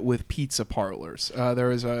Juliet with pizza parlors.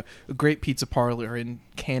 There is a great pizza parlor in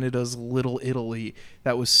Canada's Little Italy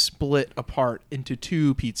that was split apart into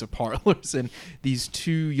 2 pizza parlors, and these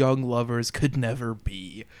 2 young lovers could never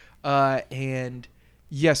be. And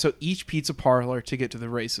yeah, so each pizza parlor, to get to the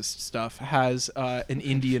racist stuff, has an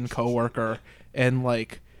Indian coworker, and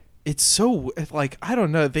like it's so like I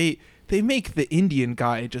don't know, they make the Indian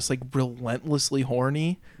guy just like relentlessly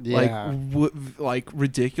horny, like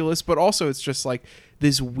ridiculous, but also it's just like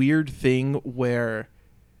this weird thing where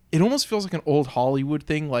it almost feels like an old Hollywood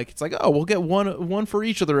thing. Like it's like, oh, we'll get one for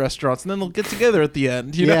each of the restaurants, and then they'll get together at the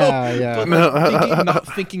end. You know, but, like, not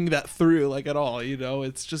thinking that through like at all. You know,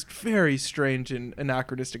 it's just very strange and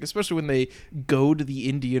anachronistic, especially when they go to the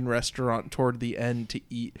Indian restaurant toward the end to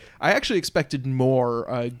eat. I actually expected more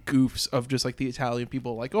goofs of just like the Italian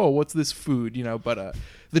people, like, oh, what's this food? You know, but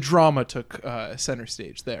the drama took center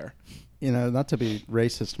stage there. You know, not to be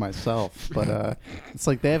racist myself, but it's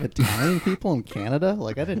like they have Italian people in Canada.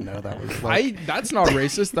 Like I didn't know that was. Like... That's not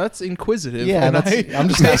racist. That's inquisitive. Yeah, I'm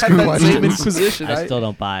just asking questions. Same inquisition. I still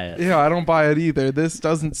don't buy it. Yeah, I don't buy it either. This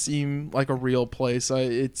doesn't seem like a real place.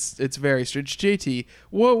 It's very strange. JT,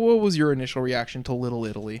 what was your initial reaction to Little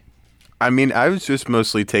Italy? I mean, I was just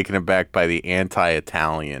mostly taken aback by the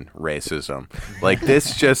anti-Italian racism. Like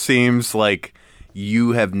this just seems like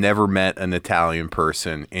you have never met an Italian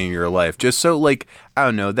person in your life. Just so, like, I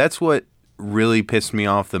don't know, that's what really pissed me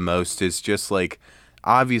off the most is just, like,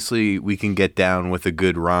 obviously we can get down with a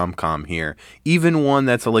good rom-com here. Even one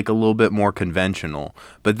that's, like, a little bit more conventional.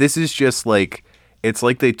 But this is just, like, it's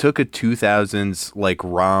like they took a 2000s, like,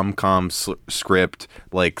 rom-com script,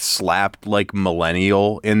 like, slapped, like,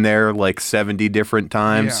 millennial in there, like, 70 different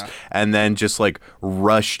times, and then just, like,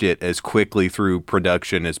 rushed it as quickly through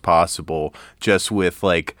production as possible, just with,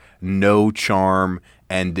 like, no charm,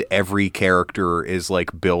 and every character is,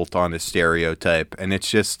 like, built on a stereotype, and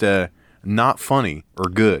it's just not funny or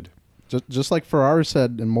good. Just like Ferrara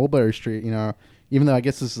said in Mulberry Street, you know, even though I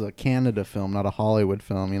guess this is a Canada film, not a Hollywood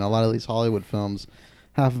film, you know, a lot of these Hollywood films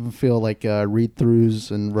half of them feel like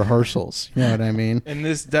read-throughs and rehearsals. You know what I mean? And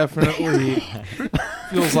this definitely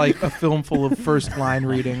feels like a film full of first-line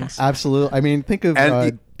readings. Absolutely. I mean, think of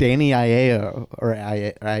Danny Aiello or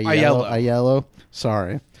Aiello.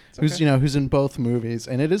 Sorry, who's who's in both movies,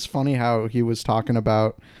 and it is funny how he was talking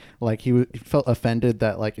about. Like he felt offended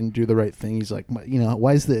that like in Do the Right Thing he's like, you know,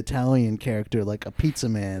 why is the Italian character like a pizza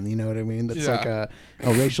man? You know what I mean? That's like a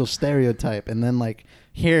racial stereotype. And then like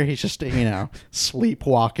here he's just, you know,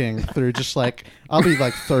 sleepwalking through just like, I'll be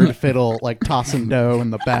like third fiddle, like tossing dough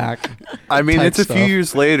in the back. I mean, it's a few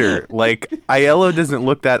years later. Like Aiello doesn't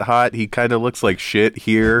look that hot. He kind of looks like shit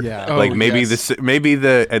here. Yeah. Like maybe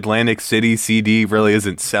the Atlantic City CD really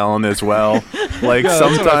isn't selling as well. Like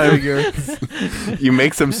sometimes you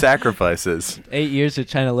make some sacrifices. 8 years of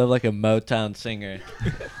trying to live like a Motown singer.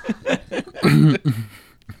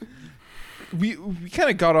 We kind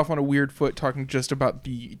of got off on a weird foot talking just about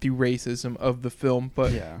the racism of the film,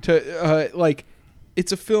 but to like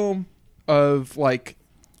it's a film of like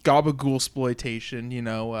gabagool exploitation. You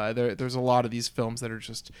know, there's a lot of these films that are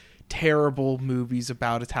just terrible movies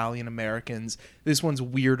about Italian Americans. This one's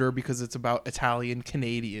weirder because it's about Italian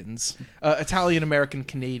Canadians, Italian American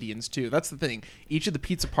Canadians too. That's the thing. Each of the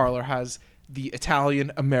pizza parlor has the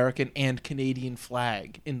Italian, American, and Canadian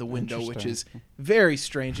flag in the window, which is very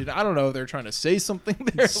strange. And I don't know if they're trying to say something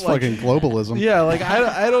there. It's like, fucking globalism. Yeah, like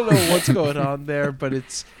I don't know what's going on there, but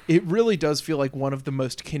it really does feel like one of the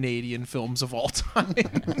most Canadian films of all time.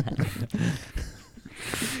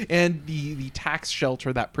 And the tax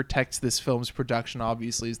shelter that protects this film's production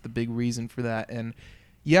obviously is the big reason for that. And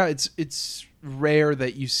yeah, it's rare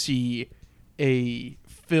that you see a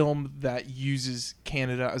film that uses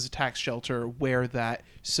Canada as a tax shelter wear that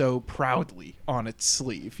so proudly on its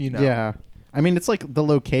sleeve, you know? Yeah. I mean, it's like the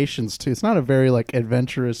locations too. It's not a very like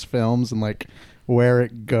adventurous films and like where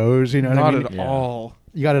it goes, you know what I mean? Not at all.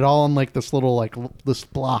 You got it all in like this little this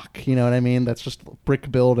block, you know what I mean? That's just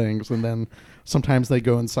brick buildings, and then sometimes they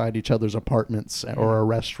go inside each other's apartments or a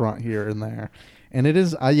restaurant here and there. And it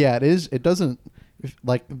is, it doesn't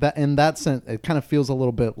like that in that sense. It kind of feels a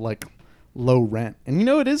little bit like low rent, and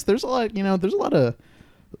there's a lot of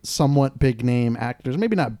somewhat big name actors,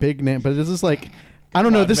 maybe not big name, but this is like. I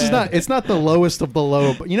don't know. This is not. It's not the lowest of the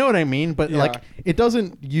low, but you know what I mean. But like, it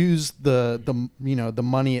doesn't use the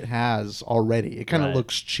money it has already. It kind of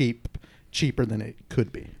looks cheaper than it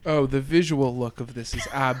could be. Oh, the visual look of this is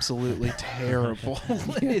absolutely terrible.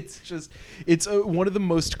 It's one of the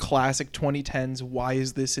most classic 2010s. Why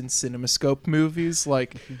is this in CinemaScope movies?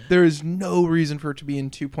 Like, there is no reason for it to be in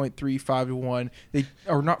 2.35 to 1. They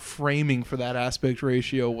are not framing for that aspect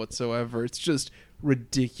ratio whatsoever. It's just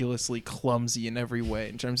ridiculously clumsy in every way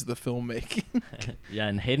in terms of the filmmaking. Yeah,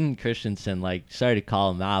 and Hayden Christensen, like, sorry to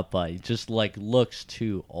call him out, but he just like looks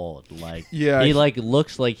too old. Like, he like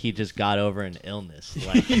looks like he just got over an illness.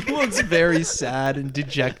 Like, he looks very sad and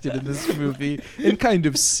dejected in this movie and kind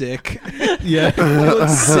of sick. Yeah, he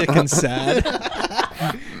looks sick and sad.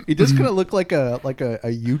 He just kind of look like a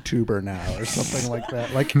YouTuber now or something like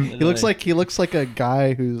that. Like he looks like a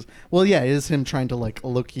guy who's it is him trying to like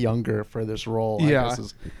look younger for this role. Yeah, I guess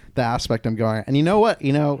is the aspect I'm going. And you know what?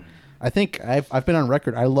 I think I've been on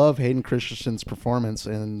record. I love Hayden Christensen's performance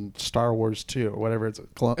in Star Wars 2 or whatever it's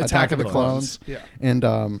Attack of the Clones. Yeah, and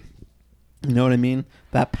you know what I mean?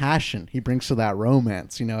 That passion he brings to that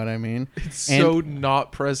romance. You know what I mean? It's so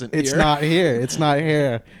not present. It's not here. It's not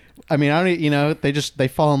here. I mean, I don't. They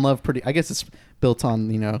fall in love pretty. I guess it's built on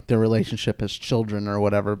their relationship as children or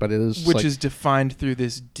whatever. But it is which is defined through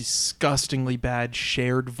this disgustingly bad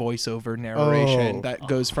shared voiceover narration that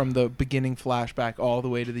goes from the beginning flashback all the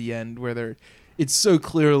way to the end, where it's so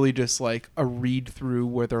clearly just like a read through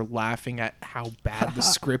where they're laughing at how bad the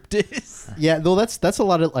script is. Yeah, though that's a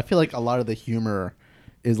lot of. I feel like a lot of the humor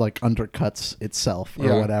is like undercuts itself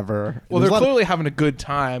or whatever. Well, they're clearly having a good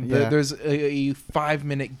time. Yeah. There's a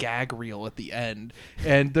 5-minute gag reel at the end,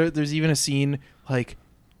 and there's even a scene like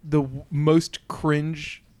the most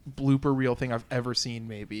cringe blooper reel thing I've ever seen.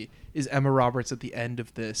 Maybe is Emma Roberts at the end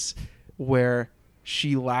of this, where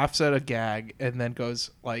she laughs at a gag and then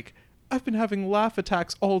goes like, I've been having laugh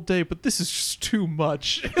attacks all day, but this is just too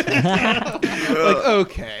much. Like,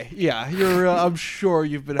 okay, yeah, I'm sure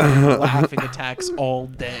you've been having laughing attacks all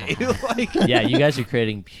day. Like, yeah, you guys are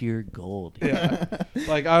creating pure gold. Yeah,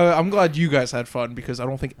 like I'm glad you guys had fun because I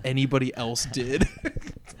don't think anybody else did.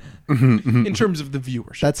 In terms of the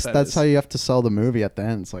viewership, that's how you have to sell the movie at the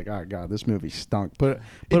end. It's like, oh god, this movie stunk. But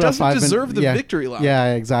it doesn't deserve the victory lap.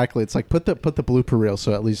 Yeah, exactly. It's like put the blooper reel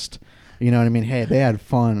so at least. You know what I mean? Hey, they had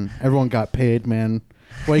fun. Everyone got paid, man.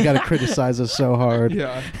 Why you got to criticize us so hard?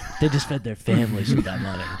 Yeah. They just fed their families with that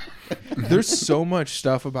money. There's so much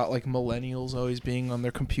stuff about like millennials always being on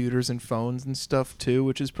their computers and phones and stuff too,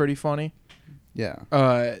 which is pretty funny. Yeah.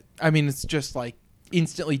 I mean, it's just like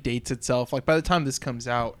instantly dates itself. Like by the time this comes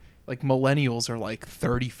out, like millennials are like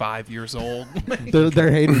 35 years old.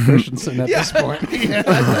 they're Hayden Christensen at this point.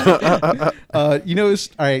 Yeah. All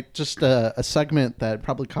right, just a segment that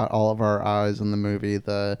probably caught all of our eyes in the movie.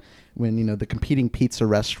 When the competing pizza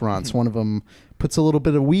restaurants, one of them puts a little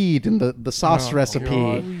bit of weed in the sauce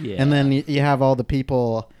recipe, and then you have all the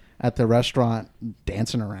people at the restaurant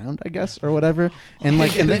dancing around, I guess, or whatever, and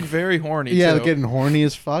like and then very horny. Yeah, too. They're getting horny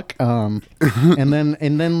as fuck. and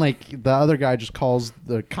then like the other guy just calls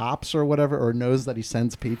the cops or whatever, or knows that he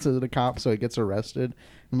sends pizza to the cops, so he gets arrested.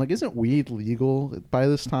 I'm like, isn't weed legal by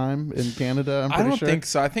this time in Canada? I don't think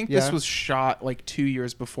so. I think this was shot like 2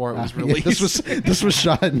 years before it was released. This was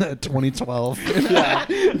shot in 2012.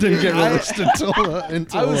 Didn't get released until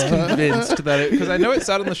I was convinced that because I know it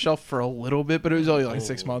sat on the shelf for a little bit, but it was only like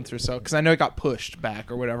 6 months or so. Because I know it got pushed back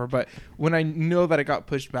or whatever. But when I know that it got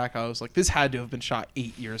pushed back, I was like, this had to have been shot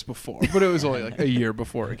 8 years before. But it was only like a year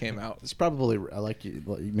before it came out. It's probably like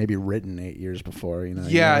maybe written 8 years before.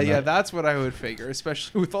 Yeah, that's what I would figure,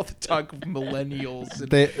 especially with all the talk of millennials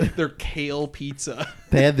and their kale pizza.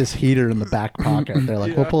 They had this heater in the back pocket. They're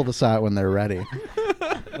like, we'll pull this out when they're ready.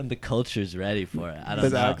 When the culture's ready for it. I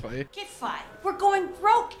don't know. Get five. We're going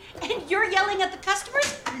broke, and you're yelling at the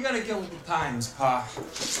customers? You gotta get with the times, Pa.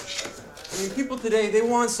 I mean, people today, they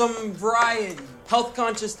want some variety.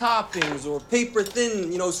 Health-conscious toppings or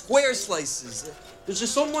paper-thin, square slices. There's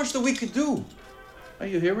just so much that we could do. Are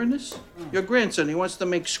you hearing this? Your grandson, he wants to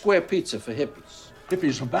make square pizza for hippies.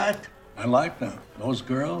 Hippies are bad. I like them. Those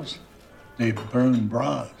girls, they burn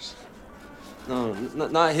bras. No,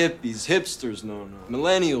 not hippies. Hipsters, no.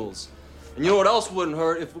 Millennials. And you know what else wouldn't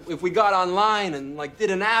hurt? If we got online and like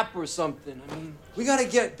did an app or something. I mean, we gotta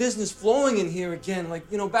get business flowing in here again, like,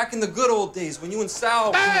 you know, back in the good old days when you and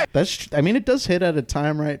Sal. I mean, it does hit at a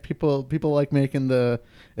time, right? People like making the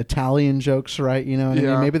Italian jokes, right? You know what I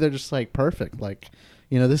mean? Maybe they're just like perfect. Like,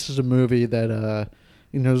 you know, this is a movie that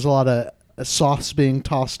you know, there's a lot of sauce being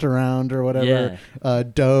tossed around or whatever.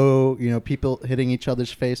 Dough, you know, people hitting each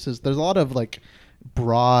other's faces. There's a lot of like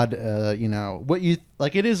broad, you know, what you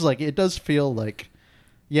like. It is like, it does feel like,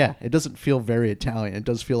 yeah, it doesn't feel very Italian. It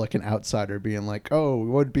does feel like an outsider being like, oh, it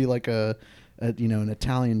would be like a you know, an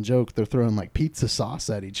Italian joke. They're throwing like pizza sauce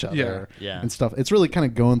at each other and stuff. It's really kind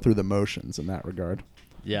of going through the motions in that regard.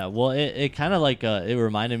 Yeah, well, it kind of like it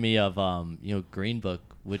reminded me of you know, Green Book,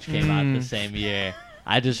 which came out the same year.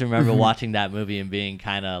 I just remember watching that movie and being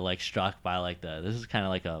kind of like struck by like this is kind of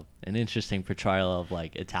like an interesting portrayal of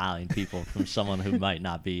like Italian people from someone who might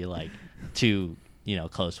not be like too, you know,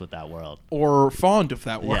 close with that world or fond of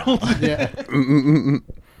that world. Yeah.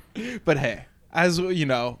 But hey, as you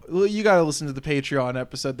know, you got to listen to the Patreon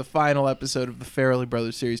episode, the final episode of the Farrelly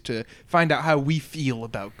Brothers series, to find out how we feel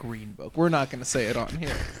about Green Book. We're not going to say it on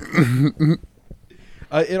here.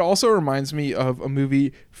 It also reminds me of a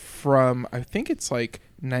movie from, I think it's like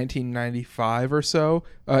 1995 or so,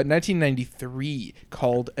 1993,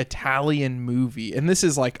 called Italian Movie. And this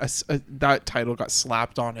is like that title got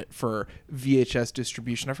slapped on it for VHS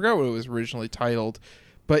distribution. I forgot what it was originally titled,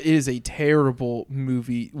 but it is a terrible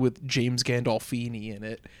movie with James Gandolfini in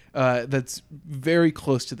it. That's very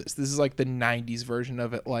close to this. This is like the 90s version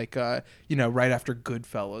of it, like you know, right after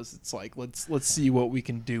Goodfellas. It's like let's see what we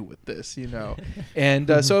can do with this, you know.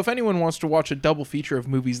 And so if anyone wants to watch a double feature of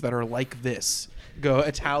movies that are like this, go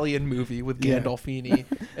Italian Movie with Gandolfini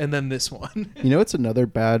and then this one. You know, it's another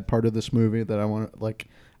bad part of this movie that I want to, like,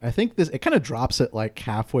 I think this, it kind of drops it like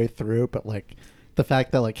halfway through, but like the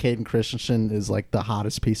fact that like Hayden Christensen is like the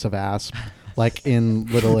hottest piece of ass, like in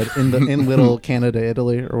Little Canada,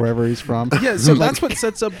 Italy, or wherever he's from. Yeah, so that's what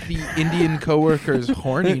sets up the Indian coworker's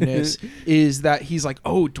horniness, is that he's like,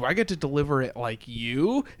 oh, do I get to deliver it like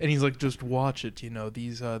you? And he's like, just watch it, you know,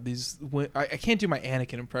 these I can't do my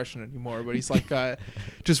Anakin impression anymore, but he's like,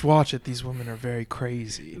 just watch it, these women are very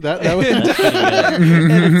crazy. That was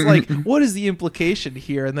and it's like, what is the implication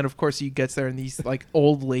here? And then of course he gets there and these like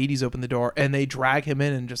old ladies open the door and they drag him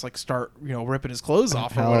in and just like start, you know, ripping his clothes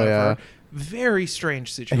off or whatever. Yeah. Very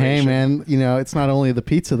strange situation. Hey man, you know, it's not only the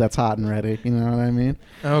pizza that's hot and ready, you know what I mean?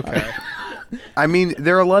 Okay. I mean,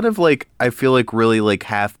 there are a lot of like, I feel like really like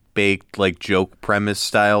half-baked like joke premise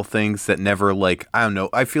style things that never like, I don't know,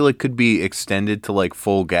 I feel like could be extended to like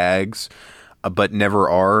full gags, but never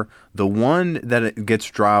are. The one that it gets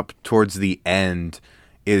dropped towards the end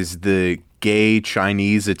is the gay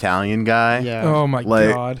Chinese Italian guy. Yeah. Oh my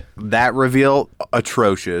God. That reveal,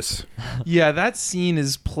 atrocious. Yeah, that scene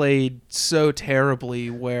is played so terribly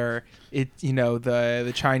where it, you know,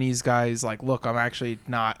 the Chinese guy is like, look, I'm actually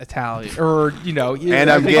not Italian, or, you know, and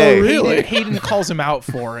I'm gay. Oh, really? Hayden calls him out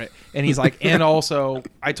for it, and he's like, and also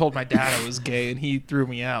I told my dad I was gay and he threw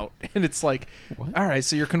me out. And it's like, what? All right,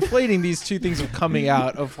 so you're conflating these two things of coming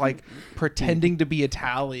out, of like pretending to be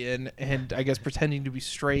Italian and I guess pretending to be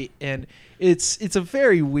straight, and it's a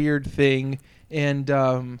very weird thing. And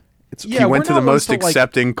he went to the most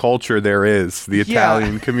accepting culture there is, the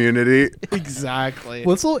Italian community. Exactly.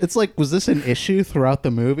 Well, it's like, was this an issue throughout the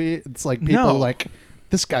movie? It's like people like,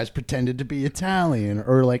 this guy's pretended to be Italian,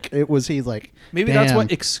 or like he's like, maybe that's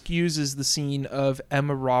what excuses the scene of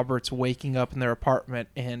Emma Roberts waking up in their apartment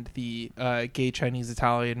and the gay Chinese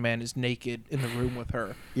Italian man is naked in the room with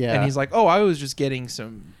her. Yeah, and he's like, oh, I was just getting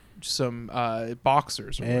some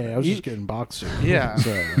boxers. Hey, I was just getting boxers. Yeah.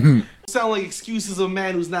 Sound like excuses of a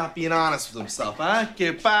man who's not being honest with himself, huh?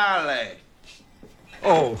 Que parle.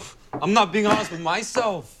 Oh, I'm not being honest with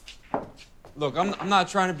myself. Look, I'm not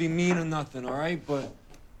trying to be mean or nothing, all right? But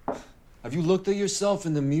have you looked at yourself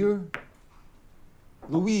in the mirror?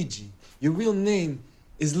 Luigi, your real name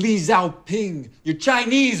is Li Xiaoping. You're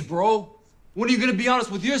Chinese, bro. When are you gonna be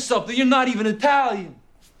honest with yourself that you're not even Italian?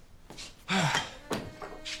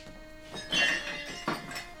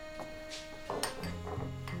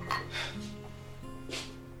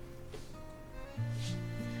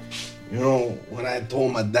 You know, when I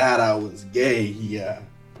told my dad I was gay, he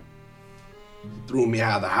threw me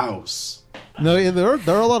out of the house. No, yeah, there are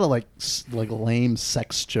a lot of like lame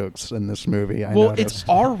sex jokes in this movie. I noticed. It's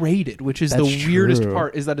R-rated, which is the weirdest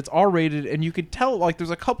part, is that it's R-rated, and you could tell like there's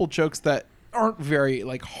a couple jokes that aren't very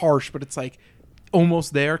like harsh, but it's like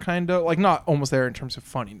almost there, kind of like not almost there in terms of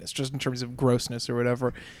funniness, just in terms of grossness or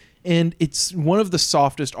whatever. And it's one of the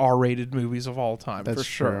softest R-rated movies of all time. That's for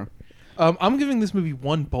sure. I'm giving this movie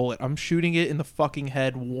 1 bullet. I'm shooting it in the fucking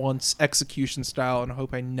head once, execution style, and I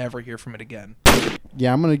hope I never hear from it again.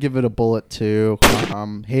 Yeah, I'm gonna give it a bullet too.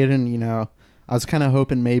 Hayden, I was kind of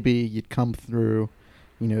hoping maybe you'd come through,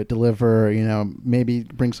 deliver, maybe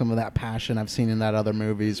bring some of that passion I've seen in that other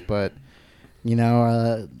movies, but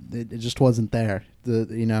it just wasn't there.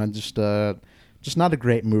 Just not a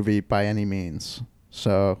great movie by any means.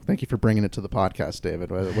 So thank you for bringing it to the podcast,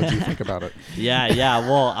 David. What do you think about it? Yeah.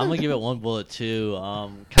 Well, I'm gonna give it 1 bullet too.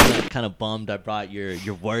 Kind of bummed I brought your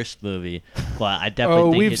worst movie, but I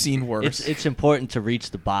definitely think we've seen worse. It's important to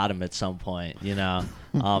reach the bottom at some point,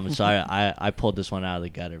 So I pulled this one out of the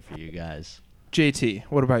gutter for you guys. JT,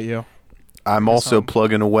 what about you? I'm also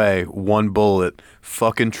plugging away 1 bullet.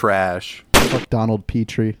 Fucking trash. Fuck Donald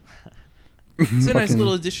Petrie. It's a nice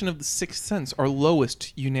little addition of The Sixth Sense, our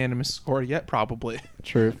lowest unanimous score yet, probably.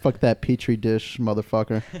 True. Fuck that Petri dish,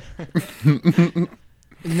 motherfucker.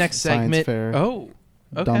 Next Science segment. fair. Oh,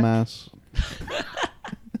 okay. Dumbass.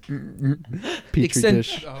 Petri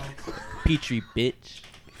dish. Oh. Petri bitch.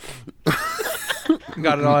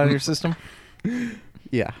 Got it all out of your system?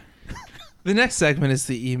 Yeah. The next segment is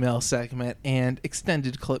the email segment, and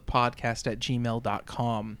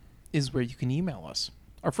extendedclippodcast@gmail.com is where you can email us.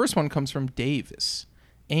 Our first one comes from Davis,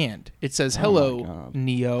 and it says, "Hello,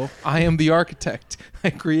 Neo. I am the architect.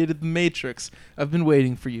 I created the Matrix. I've been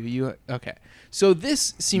waiting for you. Okay?" So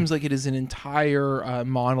this seems like it is an entire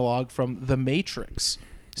monologue from The Matrix.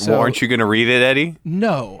 So, well, aren't you going to read it, Eddie?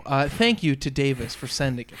 No. Thank you to Davis for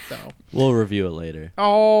sending it, though. We'll review it later.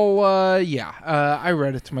 Oh, yeah. I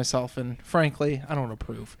read it to myself, and frankly, I don't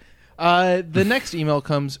approve. The next email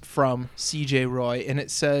comes from CJ Roy, and it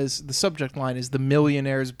says, the subject line is "The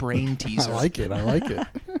Millionaire's Brain Teaser." I like it.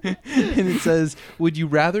 And it says, "Would you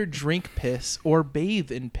rather drink piss or bathe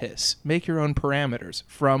in piss? Make your own parameters."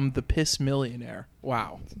 From the Piss Millionaire.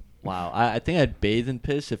 Wow. I think I'd bathe in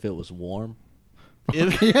piss if it was warm.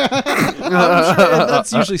 I'm sure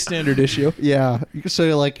that's usually standard issue. Yeah.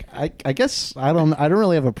 So like, I guess I don't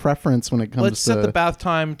really have a preference when it comes. Let's to set the bath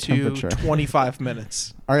time to 25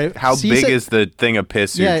 minutes. All right. How big is the thing of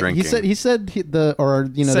piss you're drinking? He said set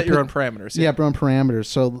your own parameters. Yeah, your own parameters.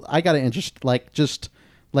 So I got to just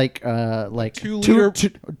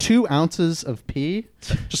 2 ounces of pee,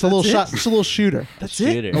 just a little shot, just a little shooter. That's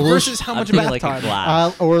it. Versus how much bath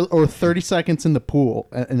time? Or 30 seconds in the pool,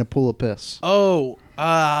 in a pool of piss. Oh,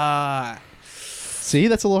 see,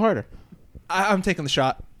 that's a little harder. I'm taking the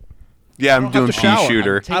shot. Yeah, I'm doing pea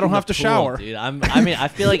shooter. I don't have to shower, dude. I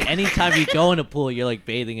feel like anytime you go in a pool, you're like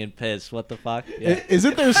bathing in piss. What the fuck? Yeah.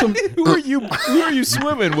 Isn't there some? Who are you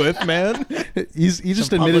swimming with, man? He's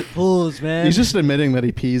just admitting pools, man. He's just admitting that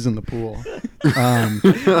he pees in the pool.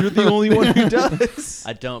 You're the only one who does.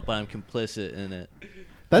 I don't, but I'm complicit in it.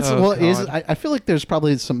 That's I feel like there's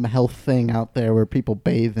probably some health thing out there where people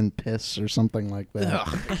bathe in piss or something like that.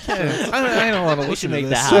 I don't want to listen to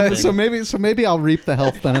this. So maybe I'll reap the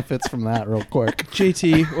health benefits from that real quick.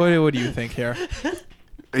 JT, what do you think here?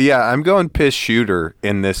 Yeah, I'm going piss shooter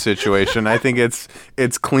in this situation. I think it's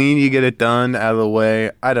clean. You get it done out of the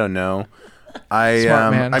way. I don't know.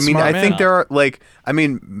 I think there are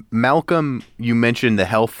Malcolm, you mentioned the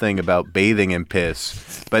health thing about bathing in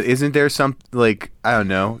piss, but isn't there some I don't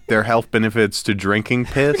know, there are health benefits to drinking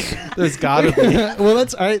piss? There's gotta be. Well,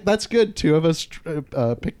 that's all right. That's good. 2 of us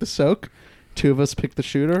pick the soak. 2 of us pick the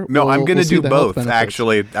shooter. No, I'm going to do both,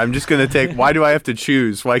 actually. I'm just going to take... Why do I have to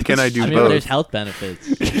choose? Why can't I do both? There's health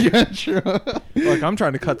benefits. Yeah, true. Look, I'm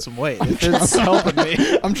trying to cut some weight. It's helping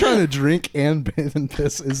me. I'm trying to drink and bathe in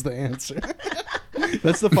piss is the answer.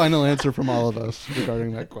 That's the final answer from all of us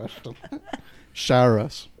regarding that question. Shower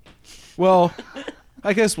us. Well,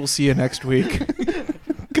 I guess we'll see you next week.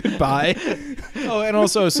 Goodbye. Oh, and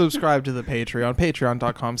also subscribe to the Patreon.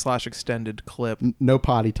 Patreon.com/extendedclip. No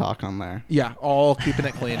potty talk on there. Yeah, all keeping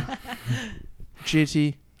it clean.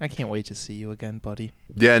 JT, I can't wait to see you again, buddy.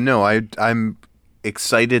 Yeah, no, I'm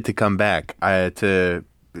excited to come back. To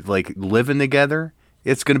living together,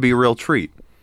 it's going to be a real treat.